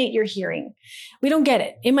 appreciate your hearing. We don't get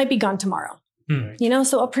it. It might be gone tomorrow,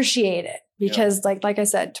 so appreciate it because like I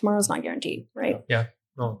said, tomorrow's not guaranteed, right? Yeah.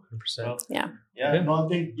 Oh, 100%. Yeah. No, I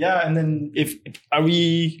think, and then are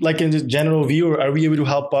we like in the general view, or are we able to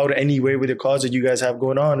help out anyway with the cause that you guys have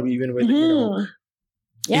going on, even with,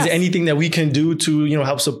 Yes. Is there anything that we can do to,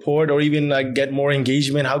 help support or even like get more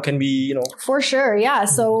engagement? How can we, For sure. Yeah.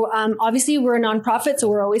 So obviously we're a nonprofit, so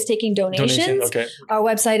we're always taking donations. Okay. Our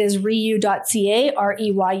website is reyu.ca,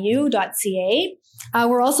 REYU.ca.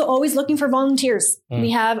 We're also always looking for volunteers.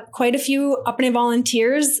 We have quite a few Apne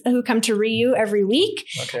volunteers who come to Reyu every week.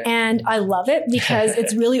 Okay. And I love it because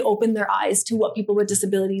it's really opened their eyes to what people with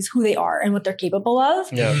disabilities, who they are and what they're capable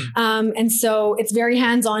of. Yeah. And so it's very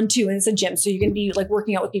hands-on too. And it's a gym. So you're going to be like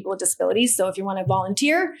working out with people with disabilities. So if you want to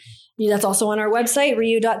volunteer, that's also on our website,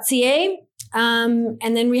 reyu.ca. And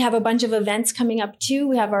then we have a bunch of events coming up too.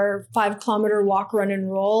 We have our 5-kilometer walk, run,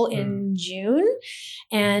 and roll in June.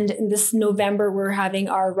 And this November, we're having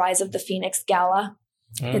our Rise of the Phoenix Gala.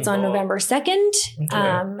 It's on November 2nd.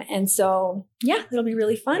 Okay. And so, it'll be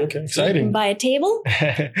really fun. Okay, exciting. You can buy a table.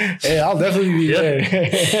 Hey, I'll definitely be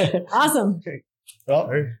there. Awesome.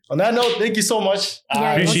 Well, on that note, thank you so much.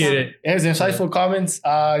 Yeah, Appreciate it. It was insightful comments,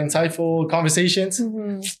 insightful conversations.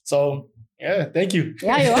 Mm-hmm. So, thank you.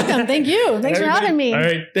 Yeah, you're welcome. Thank you. Thanks for having me. All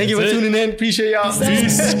right. Thank you for tuning in. Appreciate y'all.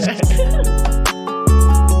 Peace.